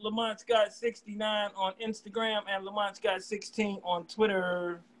Facebook, Lamont Scott 69 on Instagram, and Lamont Scott 16 on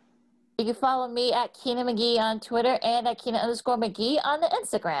Twitter. You can follow me at Keena McGee on Twitter and at Keena_McGee on the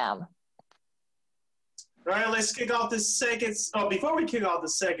Instagram. All right, let's kick off this second. Oh, before we kick off the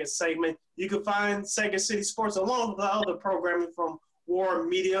second segment, you can find Second City Sports along with the other programming from War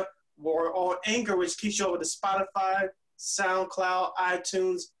Media, War on Anchor, which keeps you over to Spotify, SoundCloud,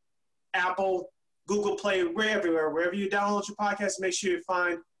 iTunes, Apple, Google Play. We're everywhere. Wherever you download your podcast, make sure you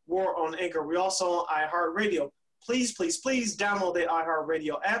find War on Anchor. We're also on iHeartRadio. Please, please, please download the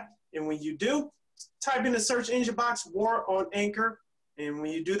iHeartRadio app. And when you do, type in the search engine box, War on Anchor. And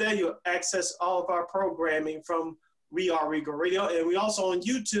when you do that, you'll access all of our programming from We Are Regal Radio. And we also on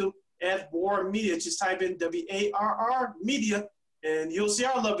YouTube at War Media. Just type in WARR Media, and you'll see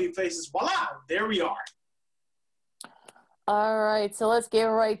our lovely faces. Voila, there we are. All right, so let's get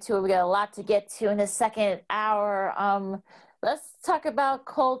right to it. We got a lot to get to in the second hour. Let's talk about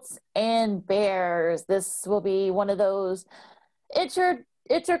Colts and Bears. This will be one of those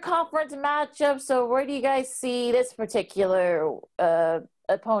interconference matchup. So where do you guys see this particular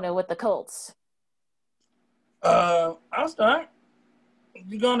opponent with the Colts? I'll start.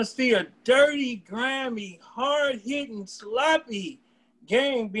 You're going to see a dirty, grimy, hard-hitting, sloppy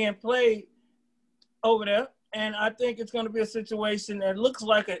game being played over there. And I think it's going to be a situation that looks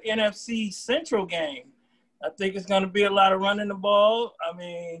like an NFC Central game. I think it's going to be a lot of running the ball. I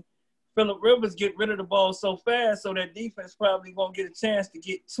mean, Phillip Rivers get rid of the ball so fast, so that defense probably won't get a chance to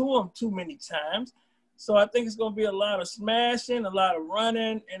get to him too many times. So I think it's going to be a lot of smashing, a lot of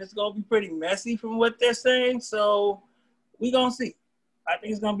running, and it's going to be pretty messy from what they're saying. So we're going to see. I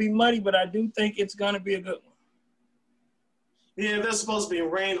think it's going to be muddy, but I do think it's going to be a good one. Yeah, there's supposed to be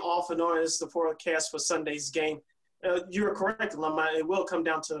rain off and on. It's the forecast for Sunday's game. You're correct, Lamont. It will come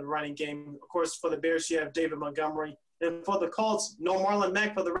down to the running game. Of course, for the Bears, you have David Montgomery. And for the Colts, no Marlon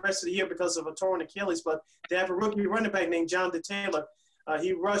Mack for the rest of the year because of a torn Achilles. But they have a rookie running back named Jonathan Taylor.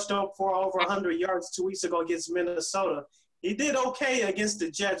 He rushed up for over 100 yards 2 weeks ago against Minnesota. He did okay against the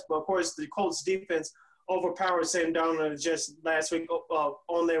Jets, but, of course, the Colts defense overpowered Sam Darnold and the Jets last week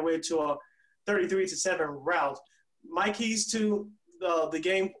on their way to a 33-7 rout. My keys to the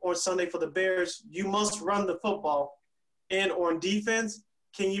game on Sunday for the Bears, you must run the football. And on defense,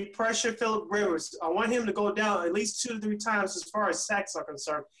 can you pressure Phillip Rivers? I want him to go down at least 2 to 3 times as far as sacks are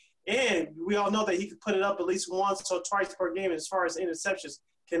concerned. And we all know that he could put it up at least once or twice per game as far as interceptions.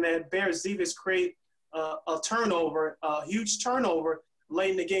 Can that Bears defense create a turnover, a huge turnover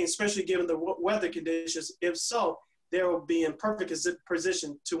late in the game, especially given the weather conditions? If so, they will be in perfect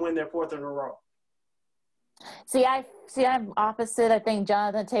position to win their 4th in a row. I'm opposite. I think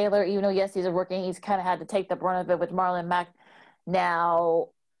Jonathan Taylor, even though, yes, he's he's kind of had to take the brunt of it with Marlon Mack now,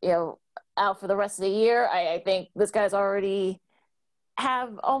 out for the rest of the year. I think this guy's already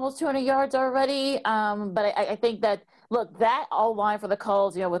have almost 200 yards already. But I think that, look, that O-line for the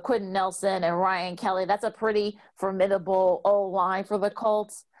Colts, with Quentin Nelson and Ryan Kelly, that's a pretty formidable O-line for the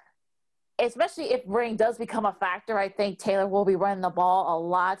Colts. Especially if rain does become a factor, I think Taylor will be running the ball a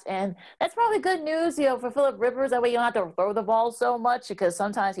lot. And that's probably good news, for Phillip Rivers. That way you don't have to throw the ball so much because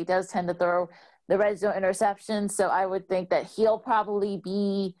sometimes he does tend to throw the red zone interceptions. So I would think that he'll probably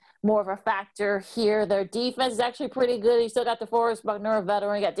be more of a factor here. Their defense is actually pretty good. You still got DeForest Buckner, a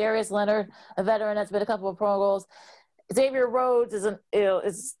veteran. You got Darius Leonard, a veteran that's been a couple of Pro Bowls. Xavier Rhodes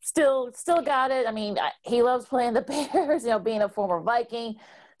is still got it. I mean, he loves playing the Bears, being a former Viking.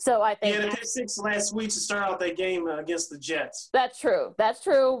 So I think he had a pick 6 last week to start out that game against the Jets. That's true.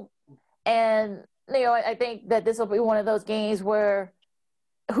 And I think that this will be one of those games where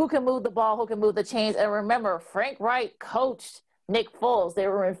who can move the ball, who can move the chains. And remember, Frank Reich coached Nick Foles. They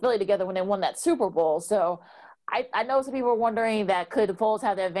were in Philly together when they won that Super Bowl. So I know some people are wondering that could Foles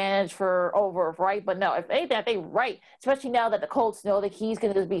have the advantage over Reich, but no. If anything, I think Reich, especially now that the Colts know that he's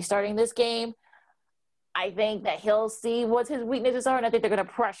going to be starting this game, I think that he'll see what his weaknesses are, and I think they're going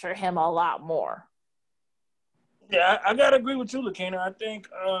to pressure him a lot more. Yeah, I got to agree with you, Lakina. I think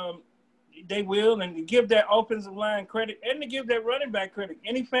they will, and to give that offensive line credit and to give that running back credit.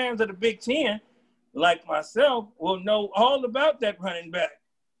 Any fans of the Big Ten, like myself, will know all about that running back.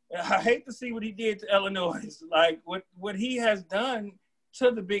 I hate to see what he did to Illinois. Like, what he has done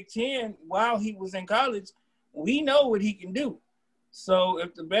to the Big Ten while he was in college, we know what he can do. So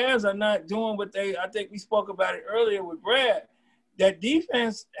if the Bears are not doing what I think we spoke about it earlier with Brad, that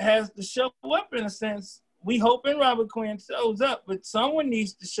defense has to show up in a sense. We hoping Robert Quinn shows up, but someone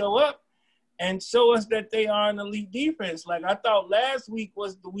needs to show up and show us that they are an elite defense. Like I thought last week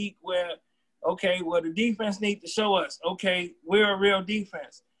was the week where, okay, well, the defense needs to show us, okay, we're a real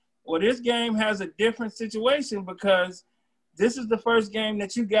defense. Well, this game has a different situation because this is the first game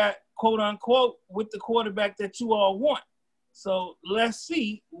that you got, quote unquote, with the quarterback that you all want. So let's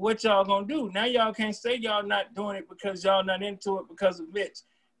see what y'all gonna do. Now y'all can't say y'all not doing it because y'all not into it because of Mitch.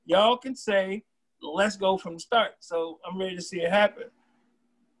 Y'all can say, let's go from the start. So I'm ready to see it happen.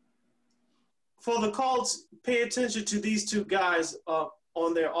 For the Colts, pay attention to these two guys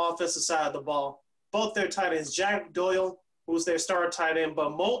on their offensive side of the ball. Both their tight ends, Jack Doyle, who's their star tight end,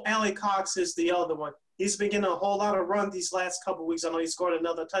 but Mo Alley-Cox is the other one. He's been getting a whole lot of run these last couple of weeks. I know he scored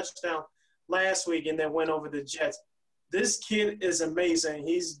another touchdown last week and then went over the Jets. This kid is amazing.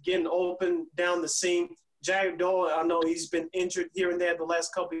 He's getting open down the seam. Jack Doyle, I know he's been injured here and there the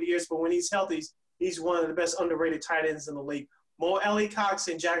last couple of years, but when he's healthy, he's one of the best underrated tight ends in the league. Mo Alley-Cox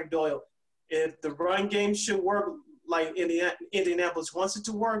and Jack Doyle. If the run game should work like Indianapolis wants it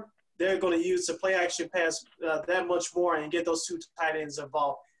to work, they're going to use the play action pass that much more and get those two tight ends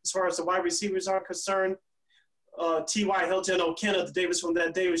involved. As far as the wide receivers are concerned, T.Y. Hilton, Kenneth Davis from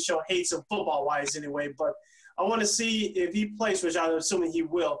that Davis show hates him football-wise anyway, but I want to see if he plays, which I'm assuming he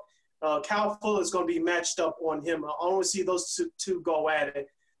will. Kyle Fuller is going to be matched up on him. I want to see those two go at it.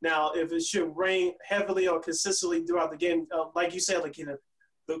 Now, if it should rain heavily or consistently throughout the game, like you said, Lakina,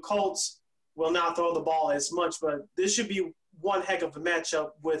 the Colts will not throw the ball as much, but this should be one heck of a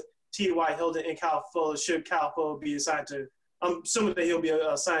matchup with T.Y. Hilton and Kyle Fuller. Should Kyle Fuller be assigned to – I'm assuming that he'll be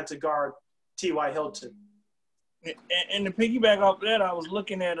assigned to guard T.Y. Hilton. And to piggyback off of that, I was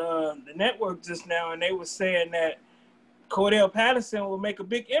looking at the network just now, and they were saying that Cordell Patterson will make a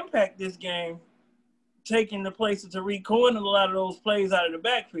big impact this game, taking the place of Tariq Cohen and a lot of those plays out of the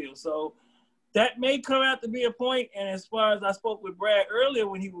backfield. So that may come out to be a point. And as far as I spoke with Brad earlier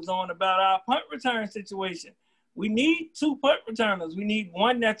when he was on about our punt return situation, we need two punt returners. We need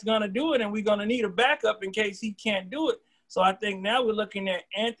one that's going to do it, and we're going to need a backup in case he can't do it. So I think now we're looking at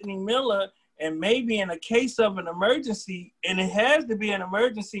Anthony Miller and maybe in a case of an emergency, and it has to be an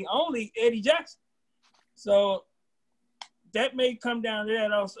emergency only, Eddie Jackson. So that may come down to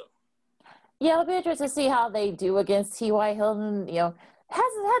that also. Yeah, it'll be interesting to see how they do against T.Y. Hilton. You know, has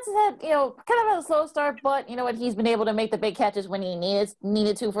had, you know, kind of had a slow start, but you know what, he's been able to make the big catches when he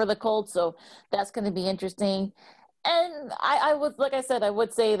needed to for the Colts. So that's going to be interesting. And I would, like I said, I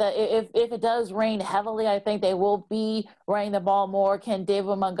would say that if it does rain heavily, I think they will be running the ball more. Can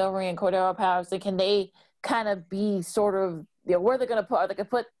David Montgomery and Cordell Patterson, can they kind of be sort of, you know, where they're going to put, are they going to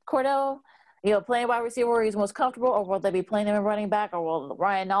put Cordell, you know, playing wide receiver where he's most comfortable, or will they be playing him in running back, or will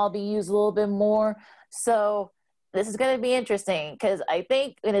Ryan Nall be used a little bit more? So this is going to be interesting because I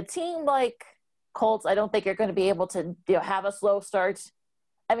think in a team like Colts, I don't think you're going to be able to, you know, have a slow start.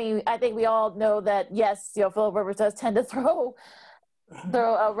 I mean, I think we all know that, yes, you know, Philip Rivers does tend to throw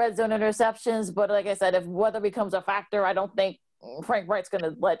red zone interceptions. But like I said, if weather becomes a factor, I don't think Frank Wright's going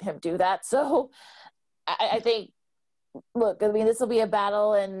to let him do that. So I think, look, I mean, this will be a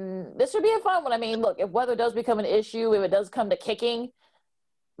battle, and this should be a fun one. I mean, look, if weather does become an issue, if it does come to kicking,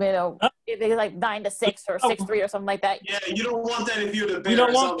 you know, if it's like 9-6 or 6-3 or something like that. Yeah, you don't want that if you're the Bears. You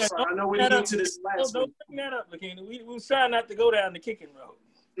don't want that. I know we didn't get to this last week. Don't bring that up, Lakina. We were trying not to go down the kicking road.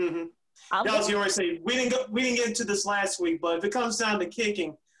 Mm-hmm. That was you already say. We didn't get into this last week, but if it comes down to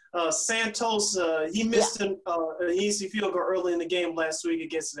kicking, Santos he missed an easy field goal early in the game last week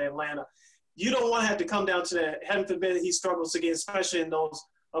against Atlanta. You don't want to have to come down to that. Heaven forbid he struggles again, especially in those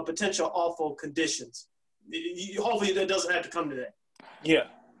potential awful conditions. Hopefully that doesn't have to come to that. Yeah.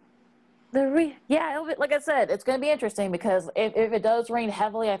 It'll be, like I said, it's going to be interesting because if it does rain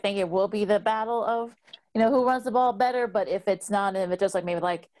heavily, I think it will be the battle of, you know, who runs the ball better. But if it's not, and if it's just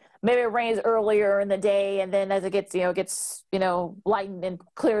maybe it rains earlier in the day, and then as it gets lightened and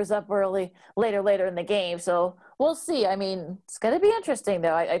clears up later in the game. So we'll see. I mean, it's going to be interesting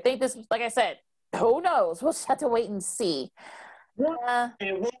though. I think this, like I said, who knows? We'll just have to wait and see. And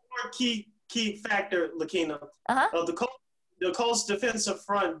one more key factor, Lakina. The Colts defensive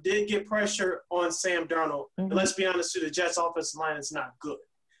front did get pressure on Sam Darnold. Mm-hmm. And let's be honest, the Jets offensive line is not good.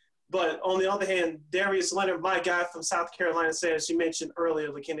 But on the other hand, Darius Leonard, my guy from South Carolina, says, you mentioned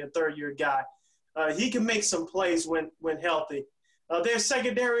earlier, Lakina, third-year guy. He can make some plays when healthy. Their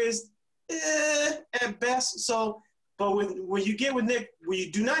secondary is at best. So, but when you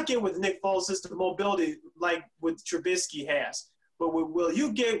do not get with Nick Foles is the mobility like what Trubisky has. But what will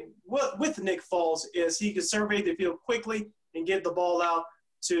you get with Nick Foles is he can survey the field quickly and get the ball out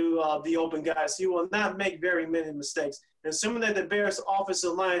to the open guys. He will not make very many mistakes. And assuming that the Bears'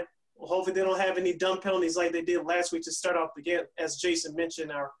 offensive line, hopefully they don't have any dumb penalties like they did last week to start off the game, as Jason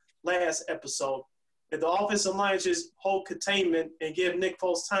mentioned in our last episode. If the offensive line just hold containment and give Nick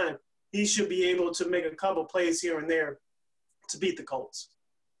Foles time, he should be able to make a couple plays here and there to beat the Colts.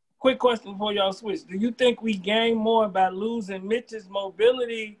 Quick question before y'all switch. Do you think we gain more by losing Mitch's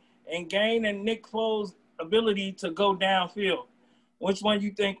mobility and gaining Nick Foles' ability to go downfield? Which one do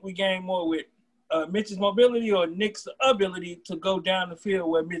you think we gain more with? Mitch's mobility or Nick's ability to go down the field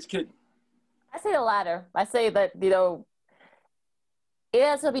where Mitch couldn't? I say the latter. I say that,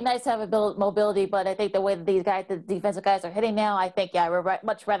 it's going to be nice to have mobility, but I think the way that these guys, the defensive guys are hitting now, I think, yeah, we'd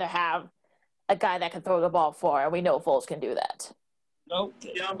much rather have a guy that can throw the ball for, and we know Foles can do that.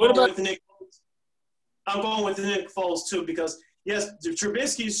 Okay. Yeah, I'm going with Nick Foles, too, because, yes,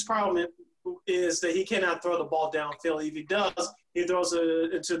 Trubisky's problem is that he cannot throw the ball downfield. If he does, he throws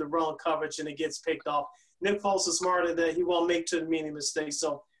it into the wrong coverage, and it gets picked off. Nick Foles is smarter that he won't make too many mistakes.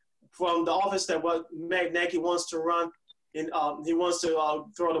 So from the offense that what Matt Nagy wants to run, and he wants to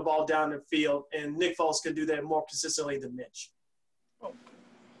throw the ball down the field, and Nick Foles can do that more consistently than Mitch.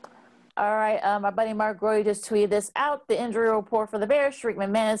 All right, my buddy Mark Groy just tweeted this out. The injury report for the Bears: Shariq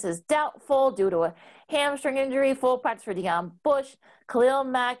McManus is doubtful due to a hamstring injury. Full practice for Deion Bush. Khalil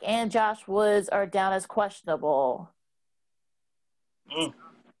Mack and Josh Woods are down as questionable.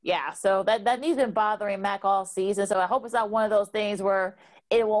 Yeah, so that needs been bothering Mack all season. So I hope it's not one of those things where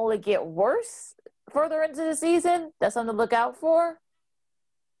it will only get worse further into the season. That's something to look out for.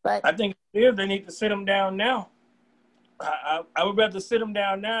 But I think if they need to sit him down now. I would rather sit him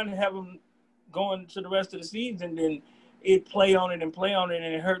down now and have him going to the rest of the season than it play on it, and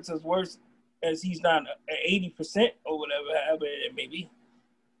it hurts us worse as he's not at 80% or whatever it may be.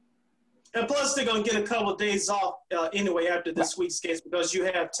 And plus, they're going to get a couple of days off anyway after this week's games, because you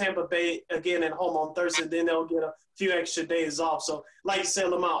have Tampa Bay again at home on Thursday. Then they'll get a few extra days off. So, like you said,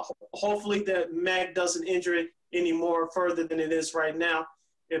 Lamont, hopefully that Mac doesn't injure it any more further than it is right now.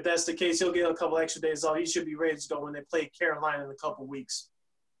 If that's the case, he'll get a couple extra days off. He should be ready to go when they play Carolina in a couple of weeks.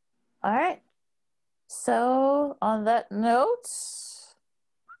 all right. So on that note,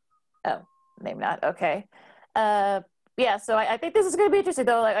 oh, maybe not. Okay. Yeah. So I think this is going to be interesting,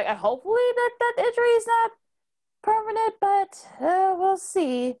 though. Like, hopefully that injury is not permanent, but we'll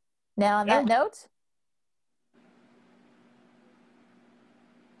see. Now on that note.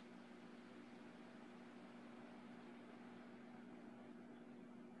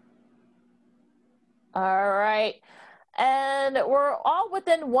 All right. And we're all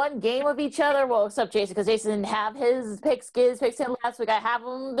within one game of each other. Well, except Jason, because Jason didn't have his picks in last week. I have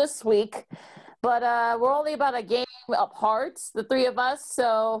them this week. But we're only about a game apart, the three of us.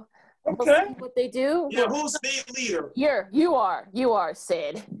 So we'll see what they do. Yeah, who's the leader? You are,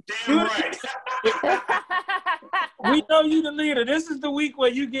 Sid. Damn right. We know you the leader. This is the week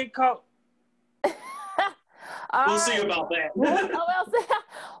where you get caught. We'll see about that.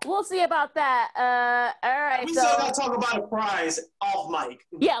 We'll see about that. All right. We still got to talk about a prize off mic.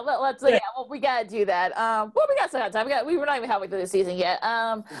 Yeah, let's. Yeah, well, we gotta do that. Well, we got some time. We were not even halfway through the season yet.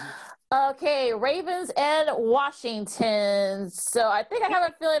 Okay, Ravens and Washington. So I think I have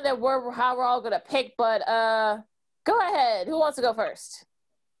a feeling that how we're all gonna pick, but go ahead. Who wants to go first?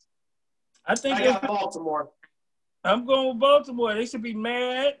 I got Baltimore. I'm going with Baltimore. They should be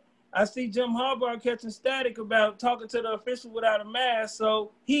mad. I see Jim Harbaugh catching static about talking to the official without a mask,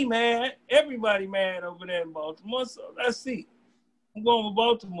 so he mad. Everybody mad over there in Baltimore, so let's see. I'm going with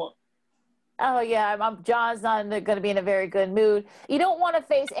Baltimore. Oh, yeah, John's not going to be in a very good mood. You don't want to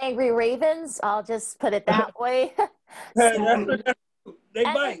face angry Ravens. I'll just put it that way. They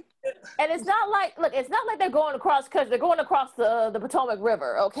bite. And it's not like they're going across country. They're going across the Potomac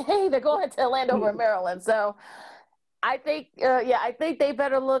River, okay? They're going to Landover, Maryland, so – I think they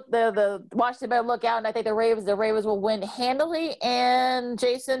better look. The Washington better look out, and I think the Ravens will win handily. And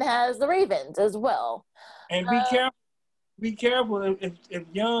Jason has the Ravens as well. And be careful. Be careful if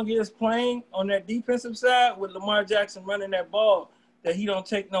Young is playing on that defensive side with Lamar Jackson running that ball, that he don't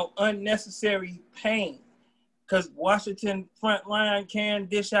take no unnecessary pain, because Washington front line can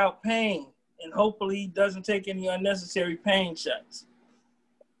dish out pain, and hopefully he doesn't take any unnecessary pain shots.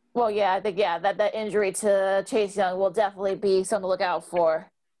 Well, yeah, I think, that injury to Chase Young will definitely be something to look out for.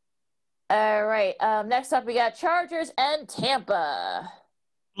 All right. Next up, we got Chargers and Tampa.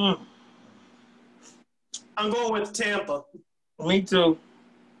 I'm going with Tampa. Me too.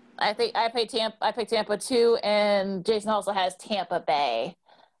 I picked Tampa too, and Jason also has Tampa Bay.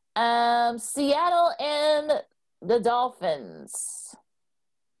 Seattle and the Dolphins.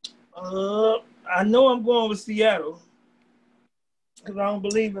 I know I'm going with Seattle. Because I don't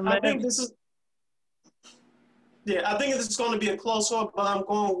believe in I Miami. think this is. Yeah, I think this is going to be a close one, but I'm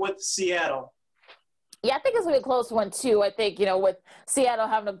going with Seattle. Yeah, I think it's going to be a close one, too. I think, with Seattle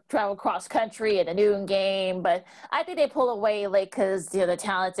having to travel cross country in a noon game, but I think they pull away late because, the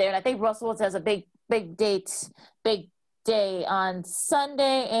talent's there. And I think Russell Wilson has a big day on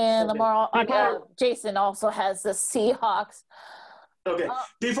Sunday. And Jason also has the Seahawks. Okay.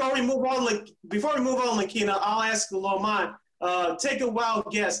 Before we move on, Lakina, I'll ask Lomond. Take a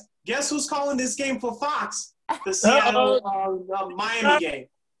wild guess. Guess who's calling this game for Fox? The Seattle Miami game.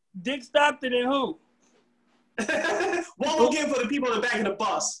 Dick Stockton and who? One more game for the people in the back of the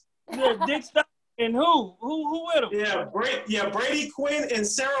bus. Yeah, Dick Stockton and who? Who with him? Yeah, Brady Quinn and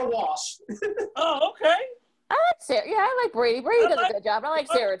Sarah Walsh. Oh, okay. I like Sarah. Yeah, I like Brady. Brady does a good job. I like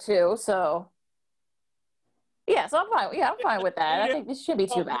Sarah too. So, yeah, so I'm fine. Yeah, I'm fine with that. I think this shouldn't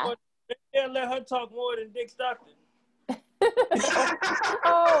be too bad. Yeah, let her talk more than Dick Stockton.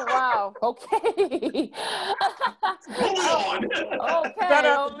 Oh wow! Okay. Hold on.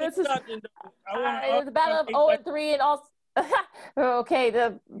 Okay. This is the battle of 0-3 and also. Okay,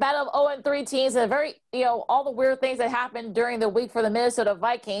 the battle of 0-3 teams and very all the weird things that happened during the week for the Minnesota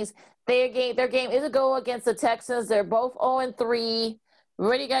Vikings. Their game is a go against the Texans. They're both 0-3.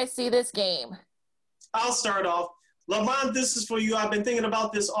 Where do you guys see this game? I'll start off. Lamont, this is for you. I've been thinking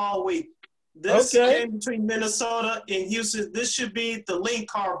about this all week. This game between Minnesota and Houston, this should be the link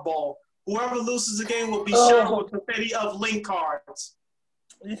card bowl. Whoever loses the game will be shot with confetti of link cards.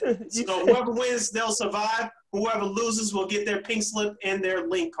 So whoever wins, they'll survive. Whoever loses will get their pink slip and their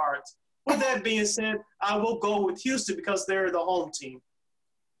link cards. With that being said, I will go with Houston because they're the home team.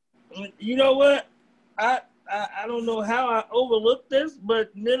 You know what? I don't know how I overlooked this,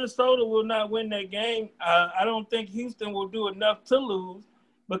 but Minnesota will not win that game. I don't think Houston will do enough to lose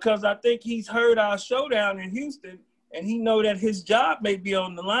because I think he's heard our showdown in Houston, and he know that his job may be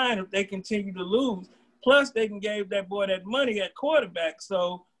on the line if they continue to lose. Plus, they can give that boy that money at quarterback,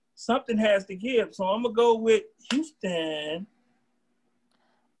 so something has to give. So I'm going to go with Houston.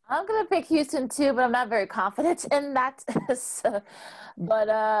 I'm going to pick Houston too, but I'm not very confident in that. But,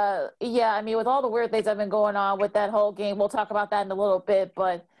 yeah, I mean, with all the weird things that have been going on with that whole game, we'll talk about that in a little bit.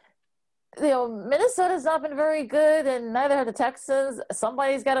 But, Minnesota's not been very good, and neither have the Texans.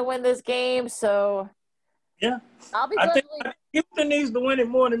 Somebody's got to win this game, so. Yeah. I think Houston needs to win it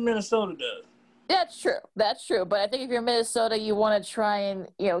more than Minnesota does. That's true. But I think if you're Minnesota, you want to try and,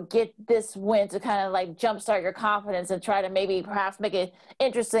 get this win to kind of like jumpstart your confidence and try to maybe perhaps make it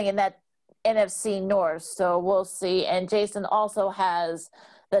interesting in that NFC North. So we'll see. And Jason also has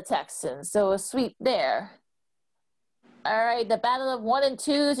the Texans. So a sweep there. All right. The battle of 1 and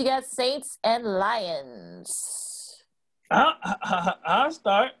 2s. You got Saints and Lions. I'll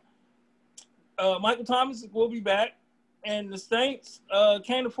start. Michael Thomas will be back. And the Saints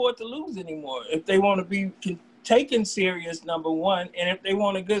can't afford to lose anymore if they want to be taken serious, number one. And if they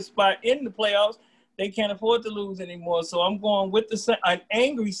want a good spot in the playoffs, they can't afford to lose anymore. So I'm going with an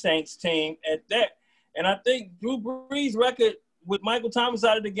angry Saints team at that. And I think Drew Brees' record with Michael Thomas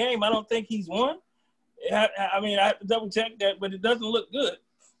out of the game, I don't think he's won. I mean, I have to double-check that, but it doesn't look good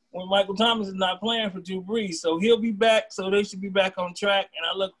when Michael Thomas is not playing for Drew Brees. So he'll be back, so they should be back on track, and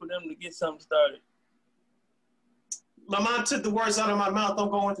I look for them to get something started. Lamont took the words out of my mouth. I'm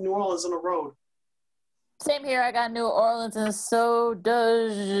going with New Orleans on the road. Same here. I got New Orleans, and so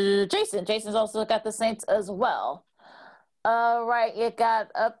does Jason. Jason's also got the Saints as well. All right. You got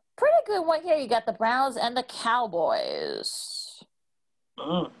a pretty good one here. You got the Browns and the Cowboys.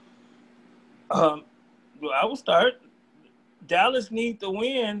 I will start. Dallas needs to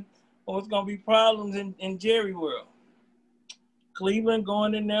win, or it's going to be problems in Jerry World. Cleveland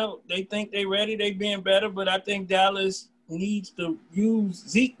going in there, they think they're ready, they being better, but I think Dallas needs to use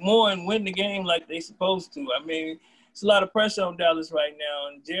Zeke more and win the game like they're supposed to. I mean, it's a lot of pressure on Dallas right now,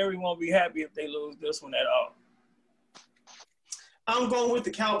 and Jerry won't be happy if they lose this one at all. I'm going with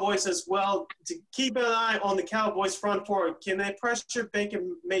the Cowboys as well. To keep an eye on the Cowboys front four, can they pressure Baker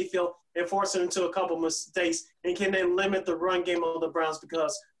Mayfield and force him into a couple mistakes, and can they limit the run game of the Browns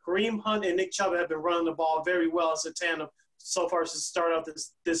because Kareem Hunt and Nick Chubb have been running the ball very well as a tandem so far to start out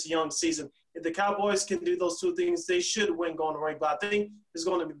this young season. If the Cowboys can do those two things, they should win going right. But I think it's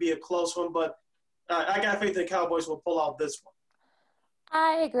going to be a close one. But I got faith the Cowboys will pull out this one.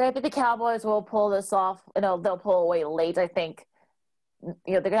 I agree. I think the Cowboys will pull this off. They'll pull away late. I think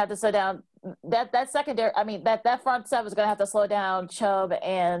they're gonna have to slow down that secondary. I mean that front seven is gonna have to slow down Chubb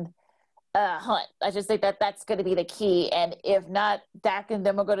and Hunt. I just think that's going to be the key. And if not, Dak and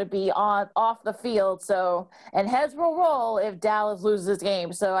them are going to be off the field. So, and heads will roll if Dallas loses this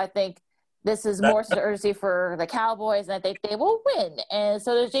game. So I think this is more urgency for the Cowboys, and I think they will win. And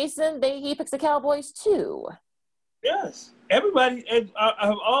so does Jason. He picks the Cowboys too. Yes. Everybody,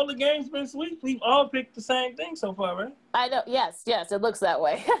 have all the games been sweet? We've all picked the same thing so far, right? I know. Yes, it looks that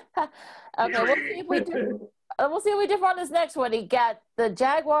way. Okay, we'll see if we do. We'll see what we differ on this next one. He got the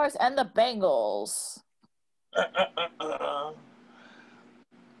Jaguars and the Bengals.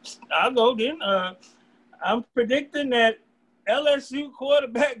 I'll go then. I'm predicting that LSU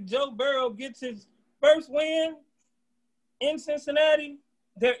quarterback Joe Burrow gets his first win in Cincinnati.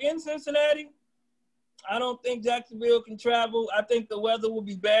 They're in Cincinnati. I don't think Jacksonville can travel. I think the weather will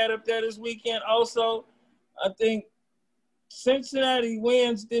be bad up there this weekend. Also, I think Cincinnati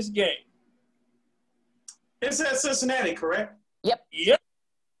wins this game. It's at Cincinnati, correct? Yep.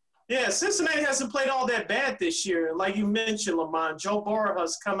 Yeah, Cincinnati hasn't played all that bad this year. Like you mentioned, Lamont, Joe Burrow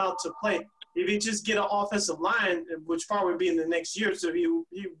has come out to play. If he just get an offensive line, which probably be in the next year, so he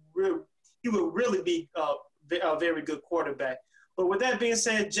would really be a very good quarterback. But with that being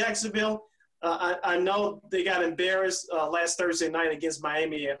said, Jacksonville, I know they got embarrassed last Thursday night against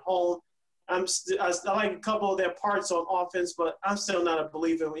Miami at home. I like a couple of their parts on offense, but I'm still not a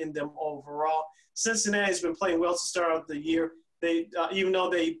believer in them overall. Cincinnati's been playing well to start out the year. They even though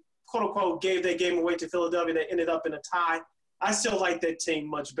they quote unquote gave their game away to Philadelphia, they ended up in a tie. I still like that team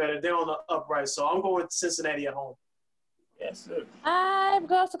much better. They're on the upright, so I'm going with Cincinnati at home. Yes, sir.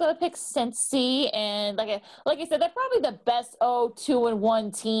 I'm also going to pick Cincy, and like I said, they're probably the best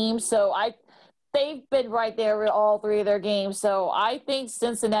 2-1 team. So they've been right there with all three of their games. So I think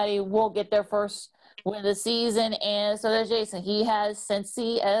Cincinnati will get their first win of the season, and so does Jason. He has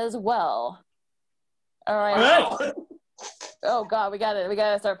Cincy as well. All right. Wow. Oh God, we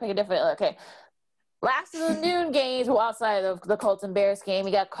gotta start picking different. Okay. Last of the noon games, well, outside of the Colts and Bears game,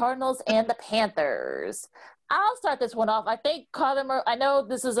 we got Cardinals and the Panthers. I'll start this one off. I think I know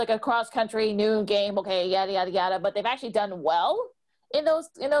this is like a cross-country noon game, okay, yada, yada, yada, but they've actually done well in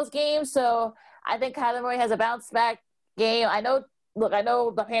those games. So I think Kyler Murray has a bounce-back game. I know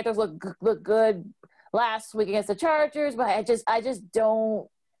the Panthers look good last week against the Chargers, but I just don't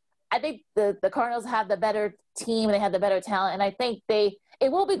 – I think the Cardinals have the better team and they have the better talent, and I think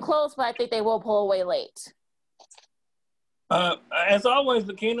it will be close, but I think they will pull away late. As always,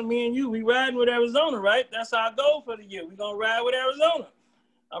 Lakina, me and you, we riding with Arizona, right? That's our goal for the year. We're going to ride with Arizona.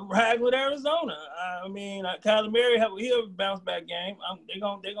 I'm riding with Arizona. I mean, Kyler Murray, he'll bounce back game. They're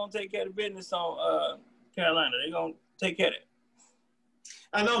gonna take care of business on Carolina. They're going to take care of it.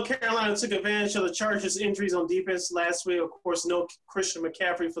 I know Carolina took advantage of the Chargers' injuries on defense last week. Of course, no Christian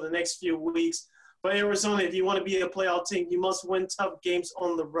McCaffrey for the next few weeks. But Arizona, if you want to be a playoff team, you must win tough games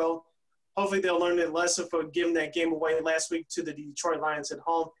on the road. Hopefully they'll learn their lesson for giving that game away last week to the Detroit Lions at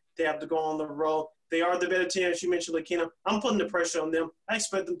home. They have to go on the road. They are the better team, as you mentioned, Lakina. I'm putting the pressure on them. I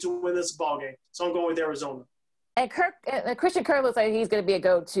expect them to win this ball game. So I'm going with Arizona. And Christian Kirk looks like he's going to be a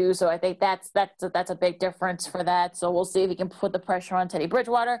go-to, so I think that's a big difference for that. So we'll see if he can put the pressure on Teddy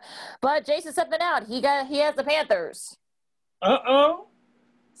Bridgewater. But Jason's stepping out. He has the Panthers. Uh-oh.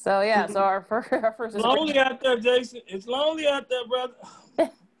 So yeah, so our first. It's lonely out there, Jason. It's lonely out there, brother.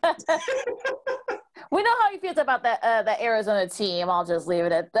 We know how he feels about the Arizona team. I'll just leave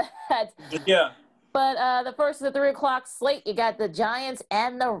it at that. Yeah. But the first of the 3 o'clock slate, you got the Giants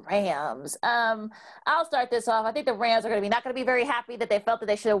and the Rams. I'll start this off. I think the Rams are not going to be very happy that they felt that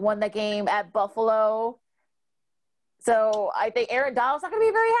they should have won the game at Buffalo. So I think Aaron Donald's not going to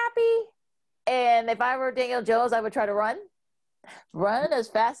be very happy. And if I were Daniel Jones, I would try to run as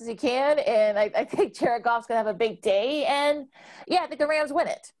fast as he can. And I think Jared Goff's going to have a big day. And, yeah, I think the Rams win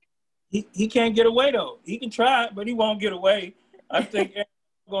it. He can't get away, though. He can try, but he won't get away. I think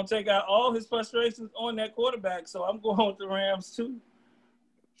going to take out all his frustrations on that quarterback, so I'm going with the Rams too.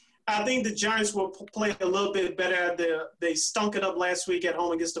 I think the Giants will play a little bit better. They stunk it up last week at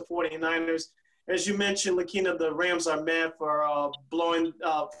home against the 49ers. As you mentioned, Lakina, the Rams are mad for blowing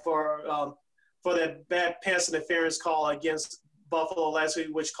for that bad pass interference call against Buffalo last week,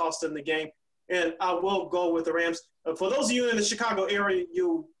 which cost them the game. And I will go with the Rams. For those of you in the Chicago area,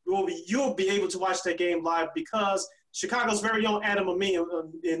 you'll be able to watch that game live because Chicago's very own Adam Amin,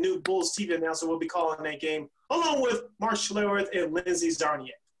 the new Bulls TV announcer, will be calling that game, along with Mark Schlereth and Lindsey Zarniak.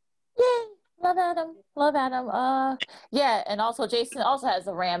 Yay! Love Adam. Yeah, and also Jason also has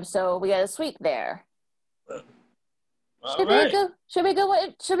the Rams, so we got a sweep there. Should be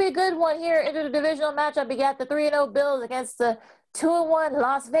a good one here in the divisional matchup. We got the 3-0 Bills against the 2-1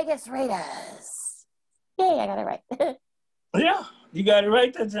 Las Vegas Raiders. Yay! I got it right. Yeah, you got it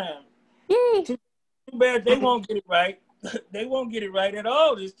right that time. Yay! Too bad they won't get it right. They won't get it right at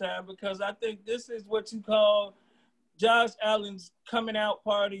all this time because I think this is what you call Josh Allen's coming out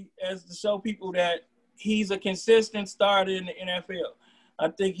party as to show people that he's a consistent starter in the NFL. I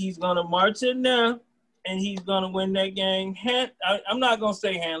think he's going to march in there, and he's going to win that game. I'm not going to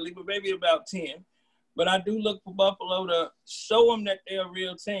say handily, but maybe about 10. But I do look for Buffalo to show them that they're a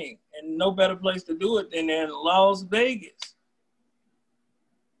real team, and no better place to do it than in Las Vegas.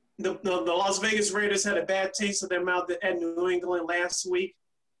 The Las Vegas Raiders had a bad taste of their mouth at New England last week.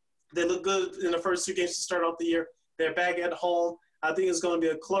 They looked good in the first 2 games to start off the year. They're back at home. I think it's going to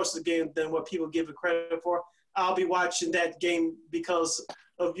be a closer game than what people give it credit for. I'll be watching that game because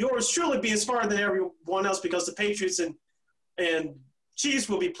of yours truly being smarter than everyone else, because the Patriots and Chiefs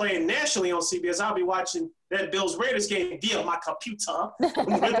will be playing nationally on CBS. I'll be watching that Bills-Raiders game via my computer.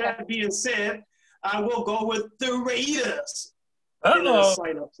 With that being said, I will go with the Raiders. Uh-oh.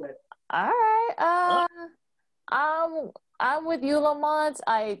 All right. I'm with you, Lamont.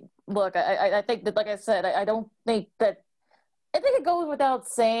 I think that, like I said, I don't think that – I think it goes without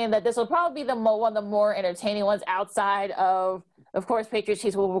saying that this will probably be one of the more entertaining ones outside of course, Patriots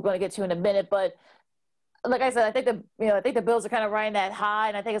Chiefs, we're going to get to in a minute. But like I said, I think the Bills are kind of riding that high,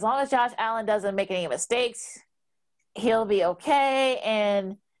 and I think as long as Josh Allen doesn't make any mistakes, he'll be okay.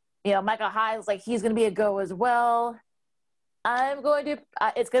 And Michael Hyde's like he's going to be a go as well. I'm going to.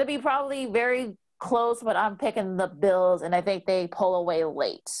 It's going to be probably very close, but I'm picking the Bills, and I think they pull away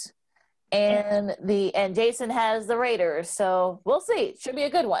late. And Jason has the Raiders, so we'll see. Should be a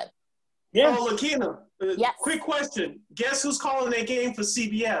good one. Yeah. Oh, Lakina, yes. Quick question. Guess who's calling that game for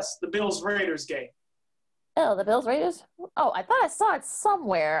CBS, the Bills-Raiders game? Oh, the Bills-Raiders? Oh, I thought I saw it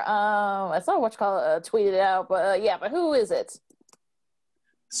somewhere. I saw tweeted it out, but yeah, but who is it?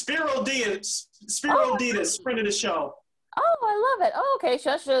 Spiro Diaz, friend of the show. Oh, I love it. Oh, okay.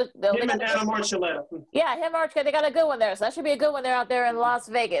 Him and Adam Archuleta. Yeah, him and Archuleta, they got a good one there. So that should be a good one there out there in Las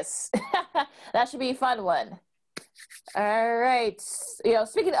Vegas. That should be a fun one. All right.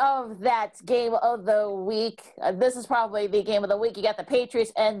 Speaking of that game of the week, this is probably the game of the week. You got the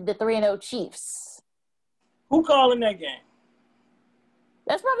Patriots and the 3-0 Chiefs. Who calling that game?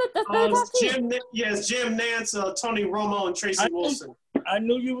 That's probably the top team. Yes, Jim Nance, Tony Romo, and Tracy Wilson. I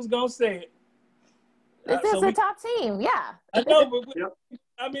knew you was going to say it. This is the top team, yeah. I know, but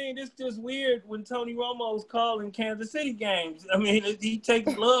I mean, it's just weird when Tony Romo's calling Kansas City games. I mean, he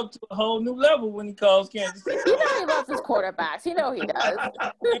takes love to a whole new level when he calls Kansas City. He loves his quarterbacks. He does. He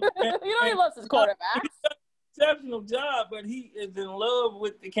loves his quarterbacks. He does an exceptional job, but he is in love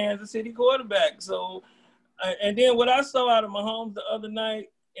with the Kansas City quarterback. So, and then what I saw out of Mahomes the other night,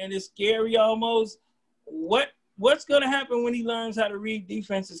 and it's scary almost, what's going to happen when he learns how to read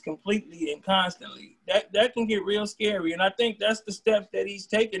defenses completely and constantly? That can get real scary. And I think that's the steps that he's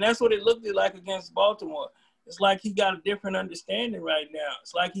taking. That's what it looked like against Baltimore. It's like he got a different understanding right now.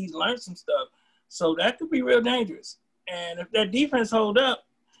 It's like he's learned some stuff. So that could be real dangerous. And if that defense hold up,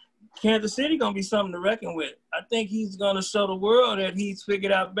 Kansas City going to be something to reckon with. I think he's going to show the world that he's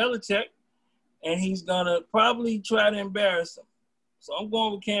figured out Belichick, and he's going to probably try to embarrass him. So I'm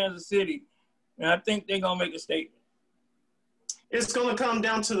going with Kansas City. And I think they're going to make a statement. It's going to come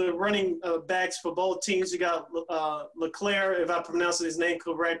down to the running backs for both teams. You got LeClaire, if I pronounce his name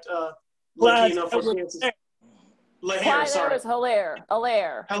correct. Lakina for Kansas. Lahair, sorry. It was Hilaire.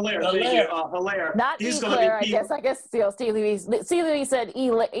 Hilaire. Not Eclair, I guess Steve Levy said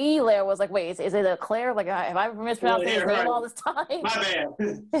Elaire was like, wait, is it a Claire? Like, have I mispronounced his name all this time? My bad.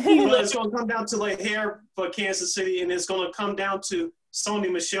 It's going to come down to Lahair for Kansas City, and it's going to come down to Sony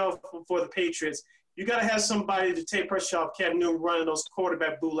Michel for the Patriots. You got to have somebody to take pressure off Cam Newton running those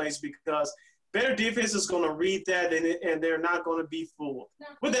quarterback bootlegs, because better defense is going to read that, and they're not going to be fooled.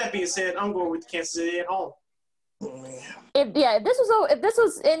 With that being said, I'm going with Kansas City at home. If this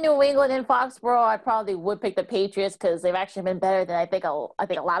was in New England in Foxborough, I probably would pick the Patriots because they've actually been better than I think a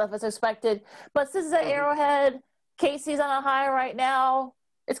lot of us expected. But since it's at Arrowhead, Casey's on a high right now.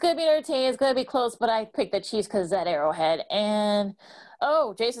 It's going to be entertaining. It's going to be close, but I picked the Chiefs because it's at Arrowhead. And,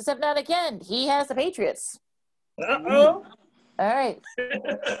 Jason stepping out again. He has the Patriots. Uh-oh. All right.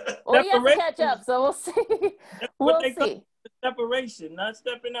 Well, he has to catch up, so we'll see. We'll see. Separation, not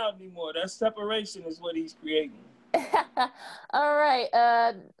stepping out anymore. That separation is what he's creating. All right.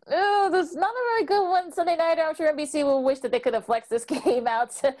 There's not a very good one Sunday night. I'm sure NBC will wish that they could have flexed this game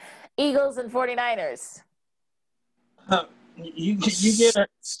out to Eagles and 49ers. You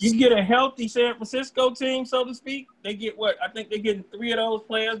get a healthy San Francisco team, so to speak. They get what? I think they're getting 3 of those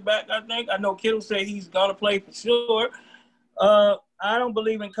players back, I know Kittle said he's going to play for sure. I don't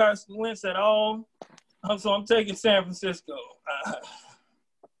believe in Carson Wentz at all. So I'm taking San Francisco.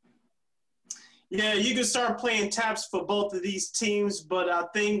 Yeah, you can start playing taps for both of these teams, but I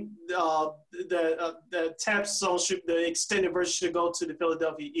think the taps zone the extended version should go to the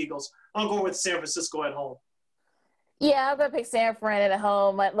Philadelphia Eagles. I'm going with San Francisco at home. Yeah, I'm gonna pick San Fran at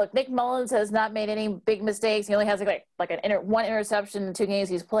home. Look, Nick Mullins has not made any big mistakes. He only has one interception in 2 games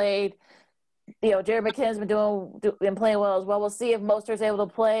he's played. Jared McKinnon's been playing well as well. We'll see if Mostert's able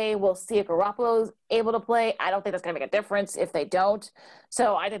to play. We'll see if Garoppolo's able to play. I don't think that's going to make a difference if they don't.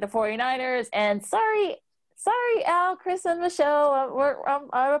 So I think the 49ers, and sorry, Al, Chris, and Michelle,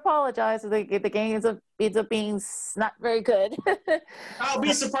 I apologize if the game ends up being not very good. I'll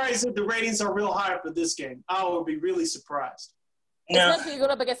be surprised if the ratings are real high for this game. I would be really surprised. Especially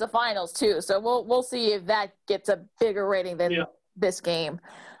going up against the finals too. So we'll see if that gets a bigger rating than this game.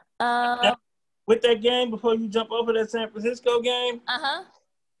 With that game, before you jump over that San Francisco game, I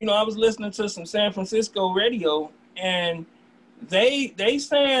was listening to some San Francisco radio, and they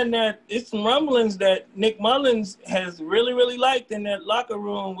saying that it's some rumblings that Nick Mullins has really, really liked in that locker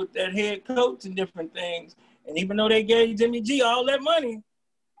room with that head coach and different things. And even though they gave Jimmy G all that money,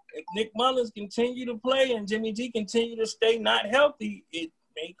 if Nick Mullins continue to play and Jimmy G continue to stay not healthy, it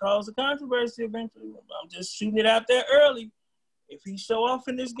may cause a controversy eventually. I'm just shooting it out there early. If he show off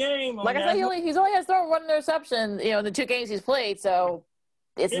in this game, like I said, he's only has thrown 1 interception, in the 2 games he's played. So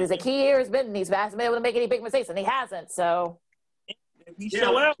this is a key year. He's been hasn't been able to make any big mistakes, and he hasn't. So if he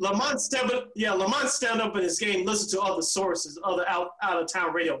show out, Lamont stand up in his game. Listen to other sources, other out of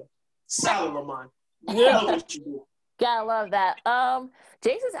town radio. Solid Lamont. Yeah, love what you do. Gotta love that.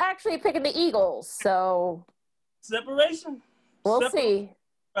 Jason's actually picking the Eagles, so separation. We'll see.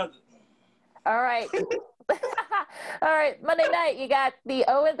 Brother. All right. All right, Monday night you got the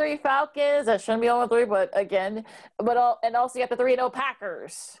 0-3 Falcons. That shouldn't be 0-3, and also you got the 3-0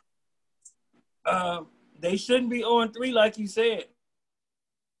 Packers. They shouldn't be 0-3, like you said.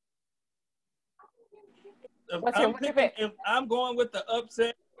 If I'm going with the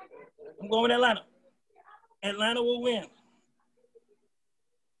upset, I'm going with Atlanta. Atlanta will win.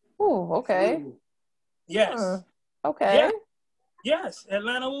 Ooh, okay. Yes. Okay. Yeah. Yes,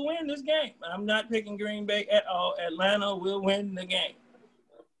 Atlanta will win this game. I'm not picking Green Bay at all. Atlanta will win the game.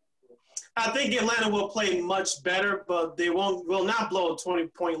 I think Atlanta will play much better, but they will not blow a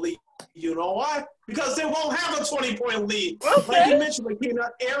 20-point lead. You know why? Because they won't have a 20-point lead. Okay. Like you mentioned, Lakina,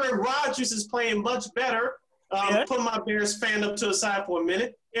 Aaron Rodgers is playing much better. Put my Bears fan up to the side for a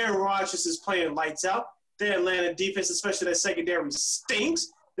minute. Aaron Rodgers is playing lights out. Their Atlanta defense, especially their secondary,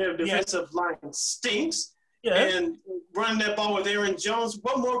 stinks. Their defensive line stinks. Yeah. And running that ball with Aaron Jones,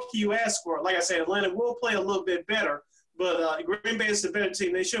 what more can you ask for? Like I said, Atlanta will play a little bit better, but Green Bay is the better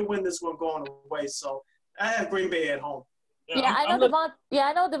team. They should win this one going away. So I have Green Bay at home. I know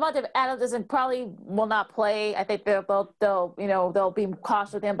Devontae Adams will not play. I think they'll be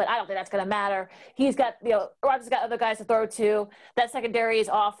cautious with him, but I don't think that's going to matter. He's got Rodgers got other guys to throw to. That secondary is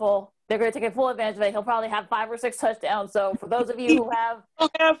awful. They're going to take full advantage of it. He'll probably have 5 or 6 touchdowns. So for those of you who have – He'll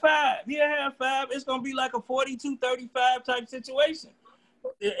have 5. It's going to be like a 42-35 type situation.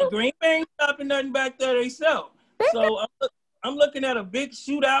 Green Bay ain't stopping nothing back there themselves. So I'm looking at a big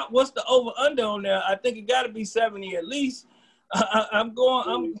shootout. What's the over-under on there? I think it got to be 70 at least. Atlanta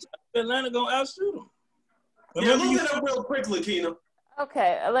going to outshoot them. Look it up real quickly, Keena.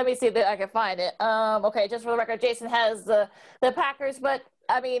 Okay, let me see if I can find it. Okay, just for the record, Jason has the Packers, but –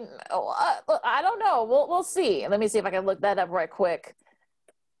 I mean, I don't know. We'll see. Let me see if I can look that up right quick.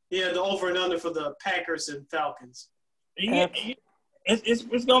 Yeah, the over and under for the Packers and Falcons. Yeah, it's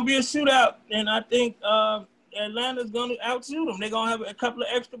going to be a shootout, and I think Atlanta's going to outshoot them. They're going to have a couple of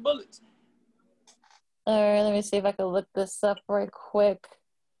extra bullets. All right, let me see if I can look this up right quick.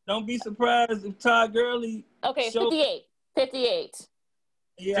 Don't be surprised if Todd Gurley. Okay, 58.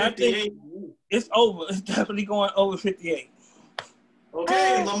 Yeah, 58. I think it's over. It's definitely going over 58.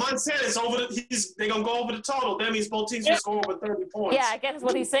 Okay, Lamont said it's over. They're gonna go over the total. That means both teams will score over 30 points. Yeah, I guess that's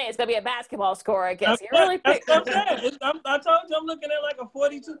what he's saying. It's gonna be a basketball score. I guess. That's what I'm saying. I told you I'm looking at like a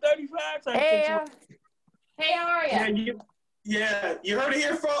 42-35 type situation. Hey, how are you? You heard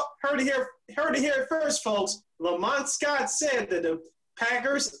it here first, folks. Lamont Scott said that the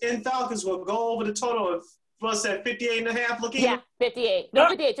Packers and Falcons will go over the total of what's that, 58.5? Looking. Yeah, 58. No,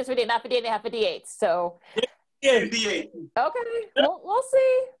 58. Just 58, not 58.5. 58. So. Yeah, 58. Okay, we'll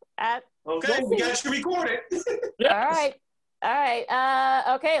see. We got you recorded. All right.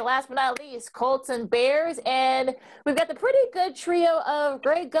 Okay, last but not least, Colts and Bears. And we've got the pretty good trio of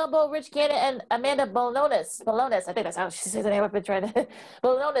Greg Gumbo, Rich Gannon, and Amanda Bolonis. I think that's how she says the name. I've been trying to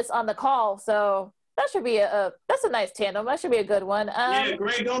Bolonis on the call. So that should be that's a nice tandem. That should be a good one.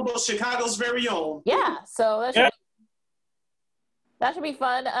 Greg Gumbo, Chicago's very own. Yeah, so that should That should be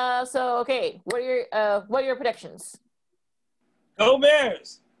fun. So okay, what are your predictions? Go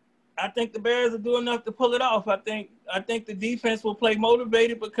Bears. I think the Bears will do enough to pull it off. I think the defense will play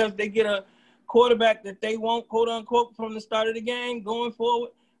motivated because they get a quarterback that they want, quote unquote, from the start of the game going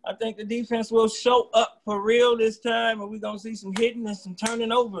forward. I think the defense will show up for real this time, and we're gonna see some hitting and some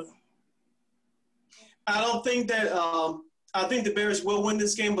turning over. I don't think that. I think the Bears will win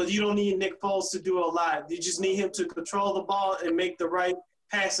this game, but you don't need Nick Foles to do a lot. You just need him to control the ball and make the right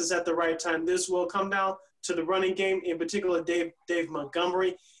passes at the right time. This will come down to the running game, in particular Dave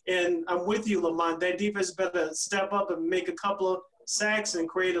Montgomery. And I'm with you, Lamont. That defense better step up and make a couple of sacks and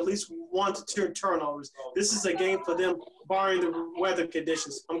create at least 1 to 2 turnovers. This is a game for them, barring the weather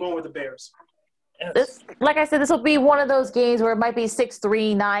conditions. I'm going with the Bears. Like I said, this will be one of those games where it might be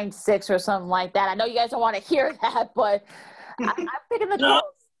 6-3, 9-6, or something like that. I know you guys don't want to hear that, but I'm picking the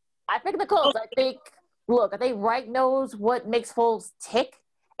Colts. I'm picking the Colts. I think Reich knows what makes Foles tick,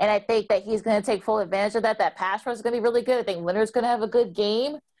 and I think that he's going to take full advantage of that. That pass rush is going to be really good. I think Leonard's going to have a good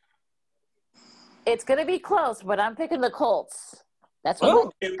game. It's going to be close, but I'm picking the Colts. That's what I'm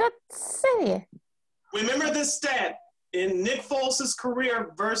going to say. Remember this stat. In Nick Foles'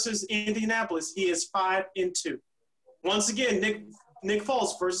 career versus Indianapolis, he is 5-2. Once again, Nick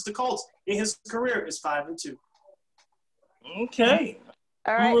Foles versus the Colts in his career is 5-2. Okay.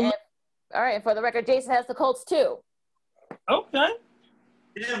 All right. And for the record, Jason has the Colts too. Okay.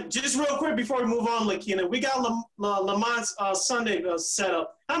 Yeah, just real quick before we move on, Lakina, we got Lamont's Sunday set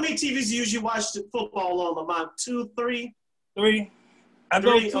up. How many TVs do you usually watch the football on, Lamont? 2, 3? 3. I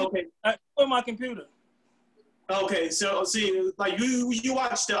go on my computer. Okay, so see, like you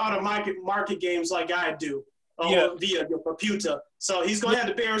watch the market games like I do via your computer. So he's gonna have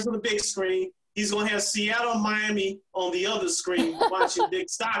the Bears on the big screen. He's gonna have Seattle, Miami on the other screen watching Dick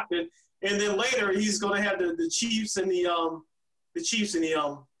Stockton, and then later he's gonna have the Chiefs and the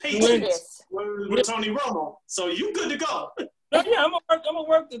Patriots with Tony Romo. So you good to go. Yeah, I'm gonna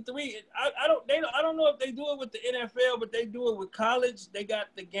work the 3. I don't know if they do it with the NFL, but they do it with college. They got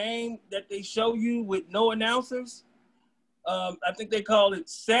the game that they show you with no announcers. I think they call it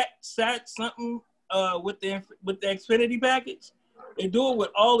sat something with the Xfinity package. They do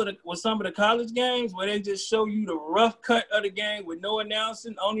it with some of the college games where they just show you the rough cut of the game with no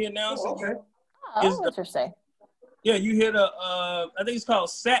announcing. Only announcing interesting. Yeah, you hear I think it's called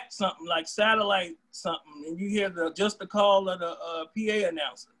SAT something, like satellite something, and you hear just the call of the PA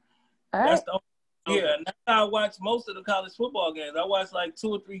announcer. That's and that's how I watch most of the college football games. I watch like 2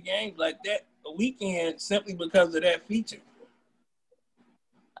 or 3 games like that a weekend simply because of that feature.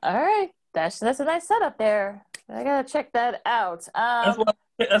 All right, that's a nice setup there. I gotta check that out.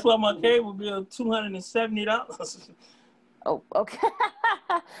 That's why my cable bill $270. Oh, okay.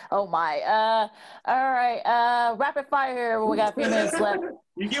 Oh my. All right. Rapid fire here. We got a few minutes left.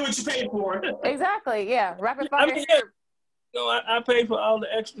 You get what you paid for. Exactly. Yeah. Rapid fire. I paid for all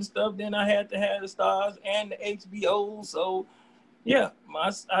the extra stuff. Then I had to have the Stars and the HBO. So, yeah,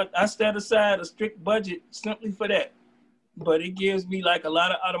 I set aside a strict budget simply for that. But it gives me like a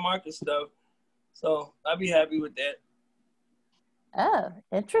lot of out-of-market stuff. So I'll be happy with that. Oh,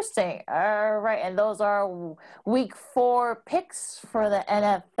 interesting. All right. And those are week 4 picks for the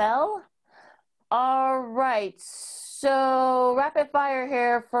NFL. All right. So rapid fire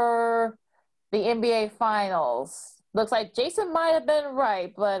here for the NBA Finals. Looks like Jason might have been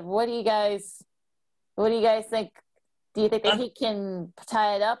right, but what do you guys think? Do you think that he can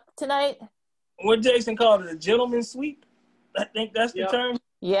tie it up tonight? What Jason called it, a gentleman's sweep? I think that's the term.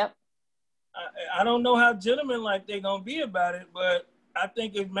 Yep. I don't know how gentleman-like they're going to be about it, but I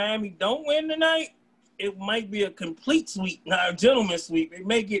think if Miami don't win tonight, it might be a complete sweep, not a gentleman's sweep. It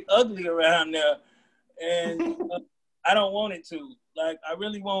may get ugly around there, and I don't want it to. Like, I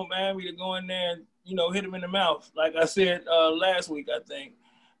really want Miami to go in there and, hit them in the mouth. Like I said last week, I think.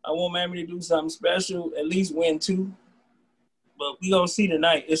 I want Miami to do something special, at least win 2. But we going to see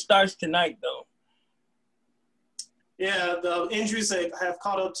tonight. It starts tonight, though. Yeah, the injuries have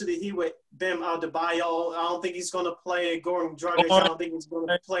caught up to the heat with Bam Adebayo. I don't think he's going to play. Goran Dragic, I don't think he's going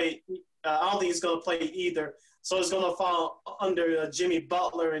to play. I don't think he's going to play either. So it's going to fall under Jimmy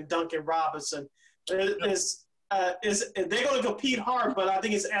Butler and Duncan Robinson. They're going to compete hard, but I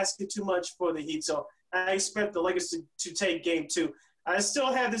think it's asking too much for the Heat. So I expect the Lakers to take game 2. I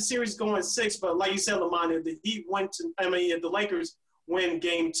still have the series going 6, but like you said, Lamont, if the Lakers win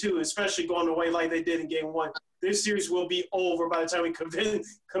game 2, especially going away like they did in game 1, this series will be over by the time we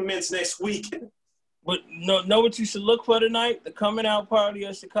commence next week. But know what you should look for tonight? The coming out party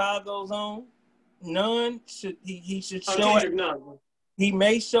of Chicago's own. None should he should show up. None. He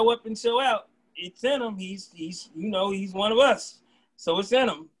may show up and show out. It's in him. He's one of us. So it's in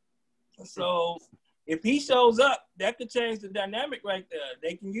him. So if he shows up, that could change the dynamic right there.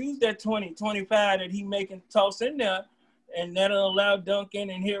 They can use that 20, 25 that he making toss in there, and that'll allow Duncan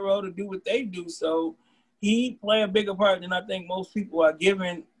and Hero to do what they do. So he play a bigger part than I think most people are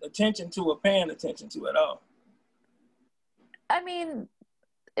giving attention to or paying attention to at all. I mean,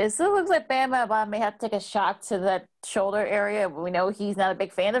 it still looks like Bam Adebayo may have to take a shot to that shoulder area. We know he's not a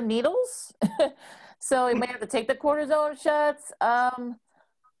big fan of needles, so he may have to take the cortisone shots.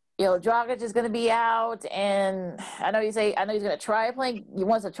 Dragic is going to be out, and I know he's going to try playing. He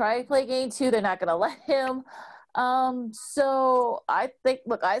wants to try to play game 2. They're not going to let him. So I think,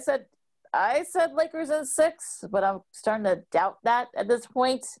 look, I said Lakers in 6, but I'm starting to doubt that at this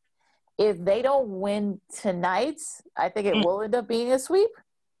point. If they don't win tonight, I think it will end up being a sweep.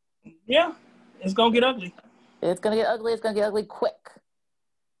 Yeah, it's going to get ugly. It's going to get ugly. It's going to get ugly quick.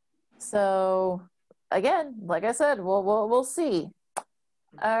 So, again, like I said, we'll see.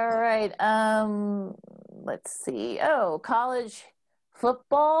 All right. Let's see. Oh, college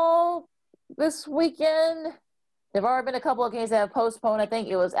football this weekend. There've already been a couple of games that have postponed. I think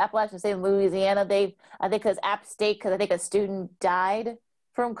it was Appalachian State and Louisiana. I think because App State, because I think a student died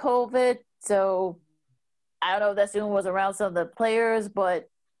from COVID. So I don't know if that student was around some of the players, but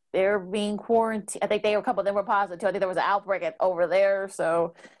they're being quarantined. I think a couple of them were positive too. I think there was an outbreak over there.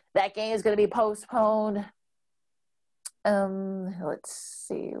 So that game is going to be postponed. Let's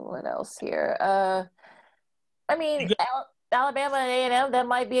see what else here. I mean, Alabama and A&M, that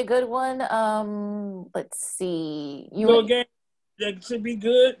might be a good one. Let's see. A game that should be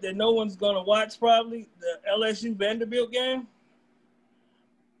good that no one's going to watch probably, the LSU Vanderbilt game.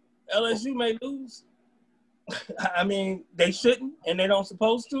 LSU may lose. I mean, they shouldn't, and they don't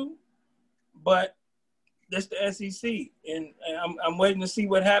supposed to, but that's the SEC, and I'm waiting to see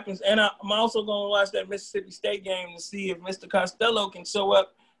what happens. And I'm also going to watch that Mississippi State game to see if Mr. Costello can show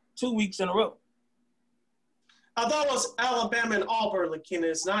up 2 weeks in a row. I thought it was Alabama and Auburn, Lakina.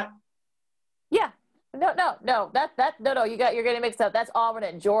 It's not. Yeah. No. You're getting mixed up. That's Auburn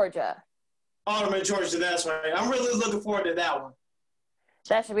and Georgia. Auburn and Georgia. That's right. I'm really looking forward to that one.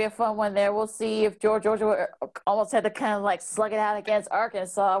 That should be a fun one there. We'll see if Georgia almost had to kind of like slug it out against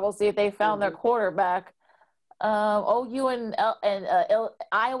Arkansas. We'll see if they found their quarterback. OU and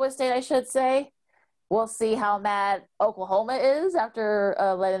Iowa State, I should say. We'll see how mad Oklahoma is after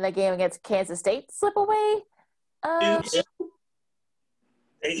letting the game against Kansas State slip away.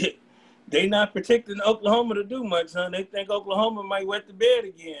 They not predicting Oklahoma to do much, huh? They think Oklahoma might wet the bed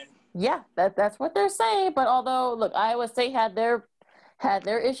again. Yeah, that's what they're saying. But although, look, Iowa State had their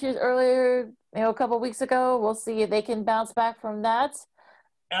issues earlier, a couple of weeks ago. We'll see if they can bounce back from that.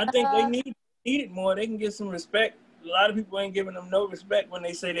 I think they need it more. They can get some respect. A lot of people ain't giving them no respect when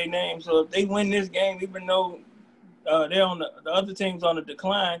they say their name. So if they win this game, even though they're on the other team's on the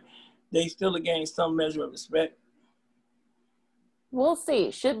decline, they still gain some measure of respect. We'll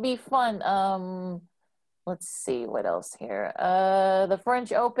see. Should be fun. Let's see what else here. The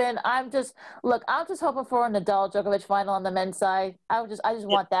French Open. I'm just hoping for a Nadal Djokovic final on the men's side. I just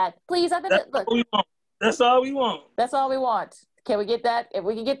want that. Please, That's all we want. That's all we want. Can we get that? If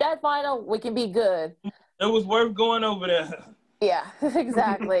we can get that final, we can be good. It was worth going over there. Yeah,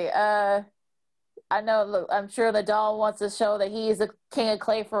 exactly. I know. Look, I'm sure Nadal wants to show that he is the king of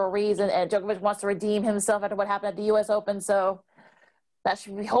clay for a reason, and Djokovic wants to redeem himself after what happened at the U.S. Open. So that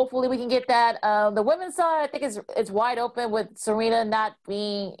should be. Hopefully, we can get that. The women's side, I think, it's wide open with Serena not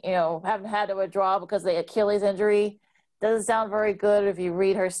being, having had to withdraw because of the Achilles injury. Doesn't sound very good if you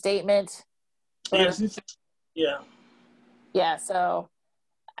read her statement. But, yeah. So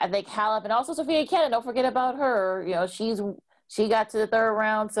I think Halep and also Sophia Kenin, don't forget about her. She got to the third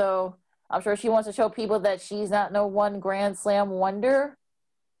round, so I'm sure she wants to show people that she's not no one Grand Slam wonder.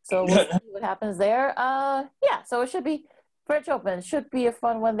 So we'll see what happens there. So it should be French Open. Should be a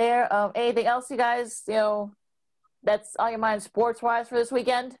fun one there. Anything else, you guys, that's on your mind sports-wise for this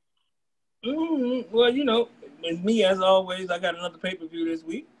weekend? Well, with me, as always, I got another pay-per-view this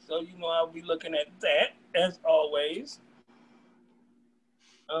week. So, I'll be looking at that, as always.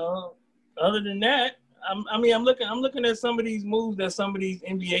 Other than that, I'm looking at some of these moves that some of these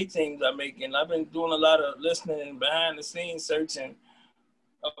NBA teams are making. I've been doing a lot of listening and behind the scenes searching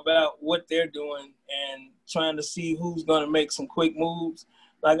about what they're doing and trying to see who's going to make some quick moves.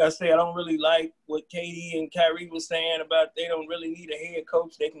 Like I say, I don't really like what KD and Kyrie was saying about they don't really need a head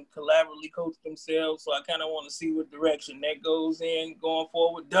coach. They can collaboratively coach themselves. So I kind of want to see what direction that goes in going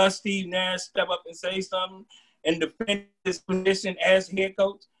forward. Does Steve Nash step up and say something and defend his position as head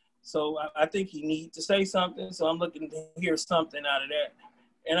coach? So I think he needs to say something. So I'm looking to hear something out of that.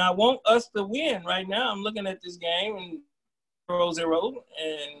 And I want us to win right now. I'm looking at this game, and 0-0,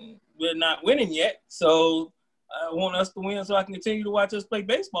 and we're not winning yet. So I want us to win so I can continue to watch us play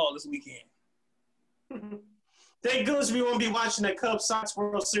baseball this weekend. Thank goodness we won't be watching the Cubs Sox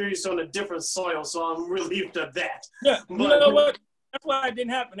World Series on a different soil, so I'm relieved of that. Yeah, you know what? That's why it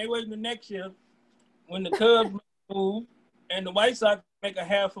didn't happen. They waited the next year when the Cubs make a move and the White Sox make a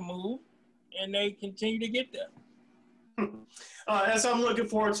half a move, and they continue to get there. As I'm looking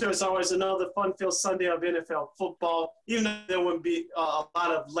forward to, as always, another fun-filled Sunday of NFL football. Even though there wouldn't be a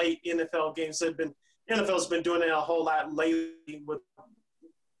lot of late NFL games, NFL's been doing it a whole lot lately with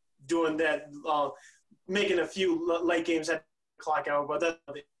doing that, making a few late games at the clock hour, but that's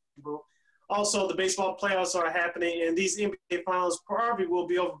also the baseball playoffs are happening, and these NBA finals probably will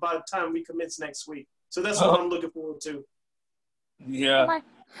be over by the time we commence next week. So that's what I'm looking forward to. Yeah.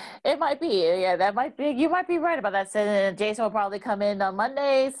 It might be. Yeah, that might be. You might be right about that. So Jason will probably come in on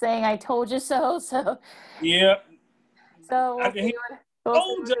Monday saying, I told you so. So, yeah. So we'll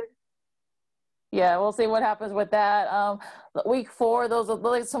see what happens with that. Week 4, those are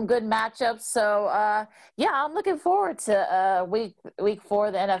really some good matchups. So, I'm looking forward to week 4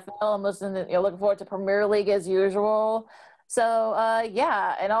 of the NFL. I'm looking forward to Premier League as usual. So,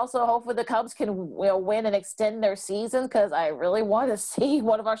 and also hopefully the Cubs can win and extend their season, because I really want to see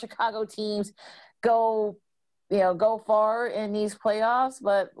one of our Chicago teams go far in these playoffs.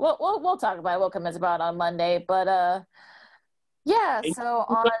 But we'll talk about it. We'll commence about it on Monday. But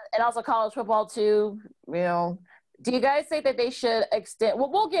and also college football too. Do you guys think that they should extend?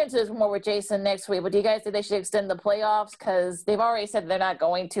 Well, we'll get into this more with Jason next week. But do you guys think they should extend the playoffs? Because they've already said they're not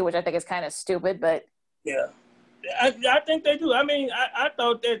going to, which I think is kind of stupid. But yeah. I think they do. I mean, I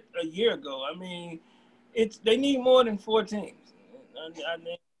thought that a year ago. I mean, they need more than 4 teams.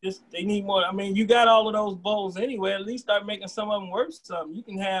 They need more. I mean, you got all of those bowls anyway. At least start making some of them worth something. You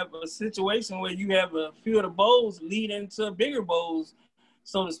can have a situation where you have a few of the bowls lead into bigger bowls,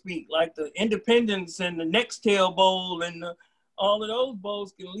 so to speak, like the Independence and the Nextel Bowl, and all of those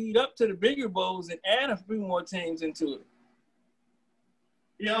bowls can lead up to the bigger bowls and add a few more teams into it.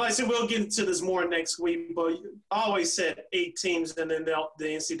 Yeah, like I said, we'll get into this more next week, but I always said 8 teams, and then the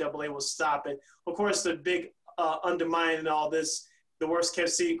NCAA will stop it. Of course, the big undermining all this, the worst kept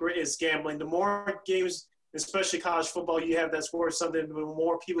secret is gambling. The more games, especially college football, you have that's worth something, the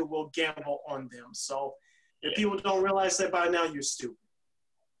more people will gamble on them. So if people don't realize that by now, you're stupid.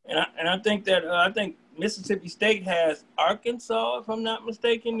 And I think that I think Mississippi State has Arkansas, if I'm not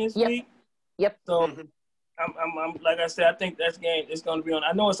mistaken, this week. Yep. So. I'm like I said, I think that game is going to be on.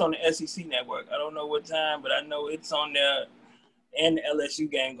 I know it's on the SEC network. I don't know what time, but I know it's on there, and the LSU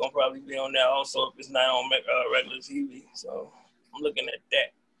game going to probably be on there also if it's not on regular TV. So I'm looking at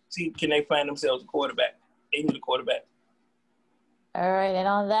that. See, can they find themselves a quarterback? They need a quarterback. All right, and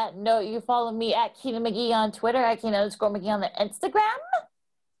on that note, you follow me at Keenan McGee on Twitter, at Keenan_McGee on the Instagram.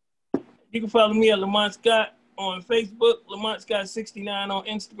 You can follow me at Lamont Scott on Facebook, Lamont Scott 69 on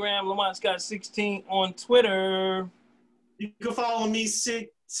Instagram, Lamont Scott 16 on Twitter. You can follow me, Sid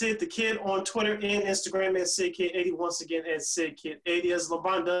the Kid, on Twitter and Instagram at SidKid80. Once again, at SidKid80. As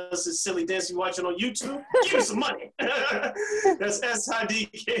LeBron does his silly dance you watching on YouTube, give me some money. That's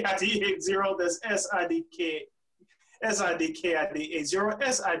SIDKID80. That's SIDKID80.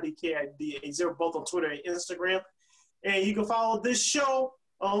 SIDKID80, both on Twitter and Instagram. And you can follow this show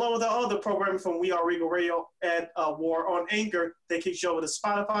along with the other programming from We Are Regal Radio at War on Anchor. They kick you over to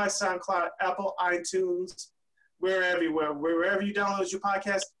Spotify, SoundCloud, Apple, iTunes. We're everywhere. Wherever you download your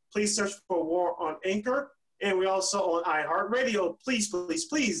podcast, please search for War on Anchor. And we're also on iHeartRadio. Please, please,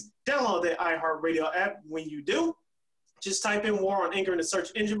 please download the iHeartRadio app. When you do, just type in War on Anchor in the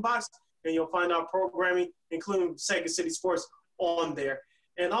search engine box, and you'll find our programming, including Second City Sports, on there.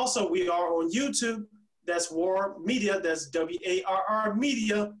 And also, we are on YouTube. That's War Media. That's WARR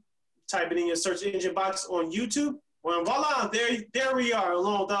Media. Type it in your search engine box on YouTube. Well, voila, there we are,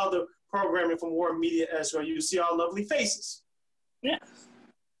 along with all the programming from War Media as well. You see our lovely faces. Yeah.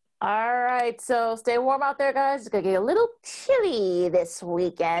 All right, so stay warm out there, guys. It's going to get a little chilly this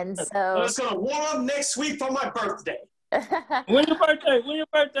weekend. So it's going to warm up next week for my birthday. When's your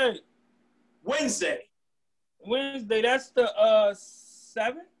birthday? Wednesday. That's the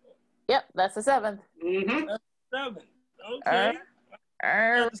 7th? Yep, that's the 7th. Mm-hmm. That's 7th. Okay.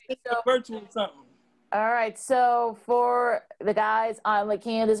 So, virtual something. All right, so for the guys, I'm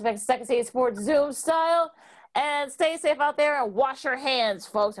Lakeem. This is Second City Sports Zoom style. And stay safe out there and wash your hands,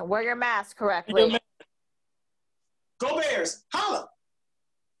 folks, and wear your mask correctly. Go Bears! Holla!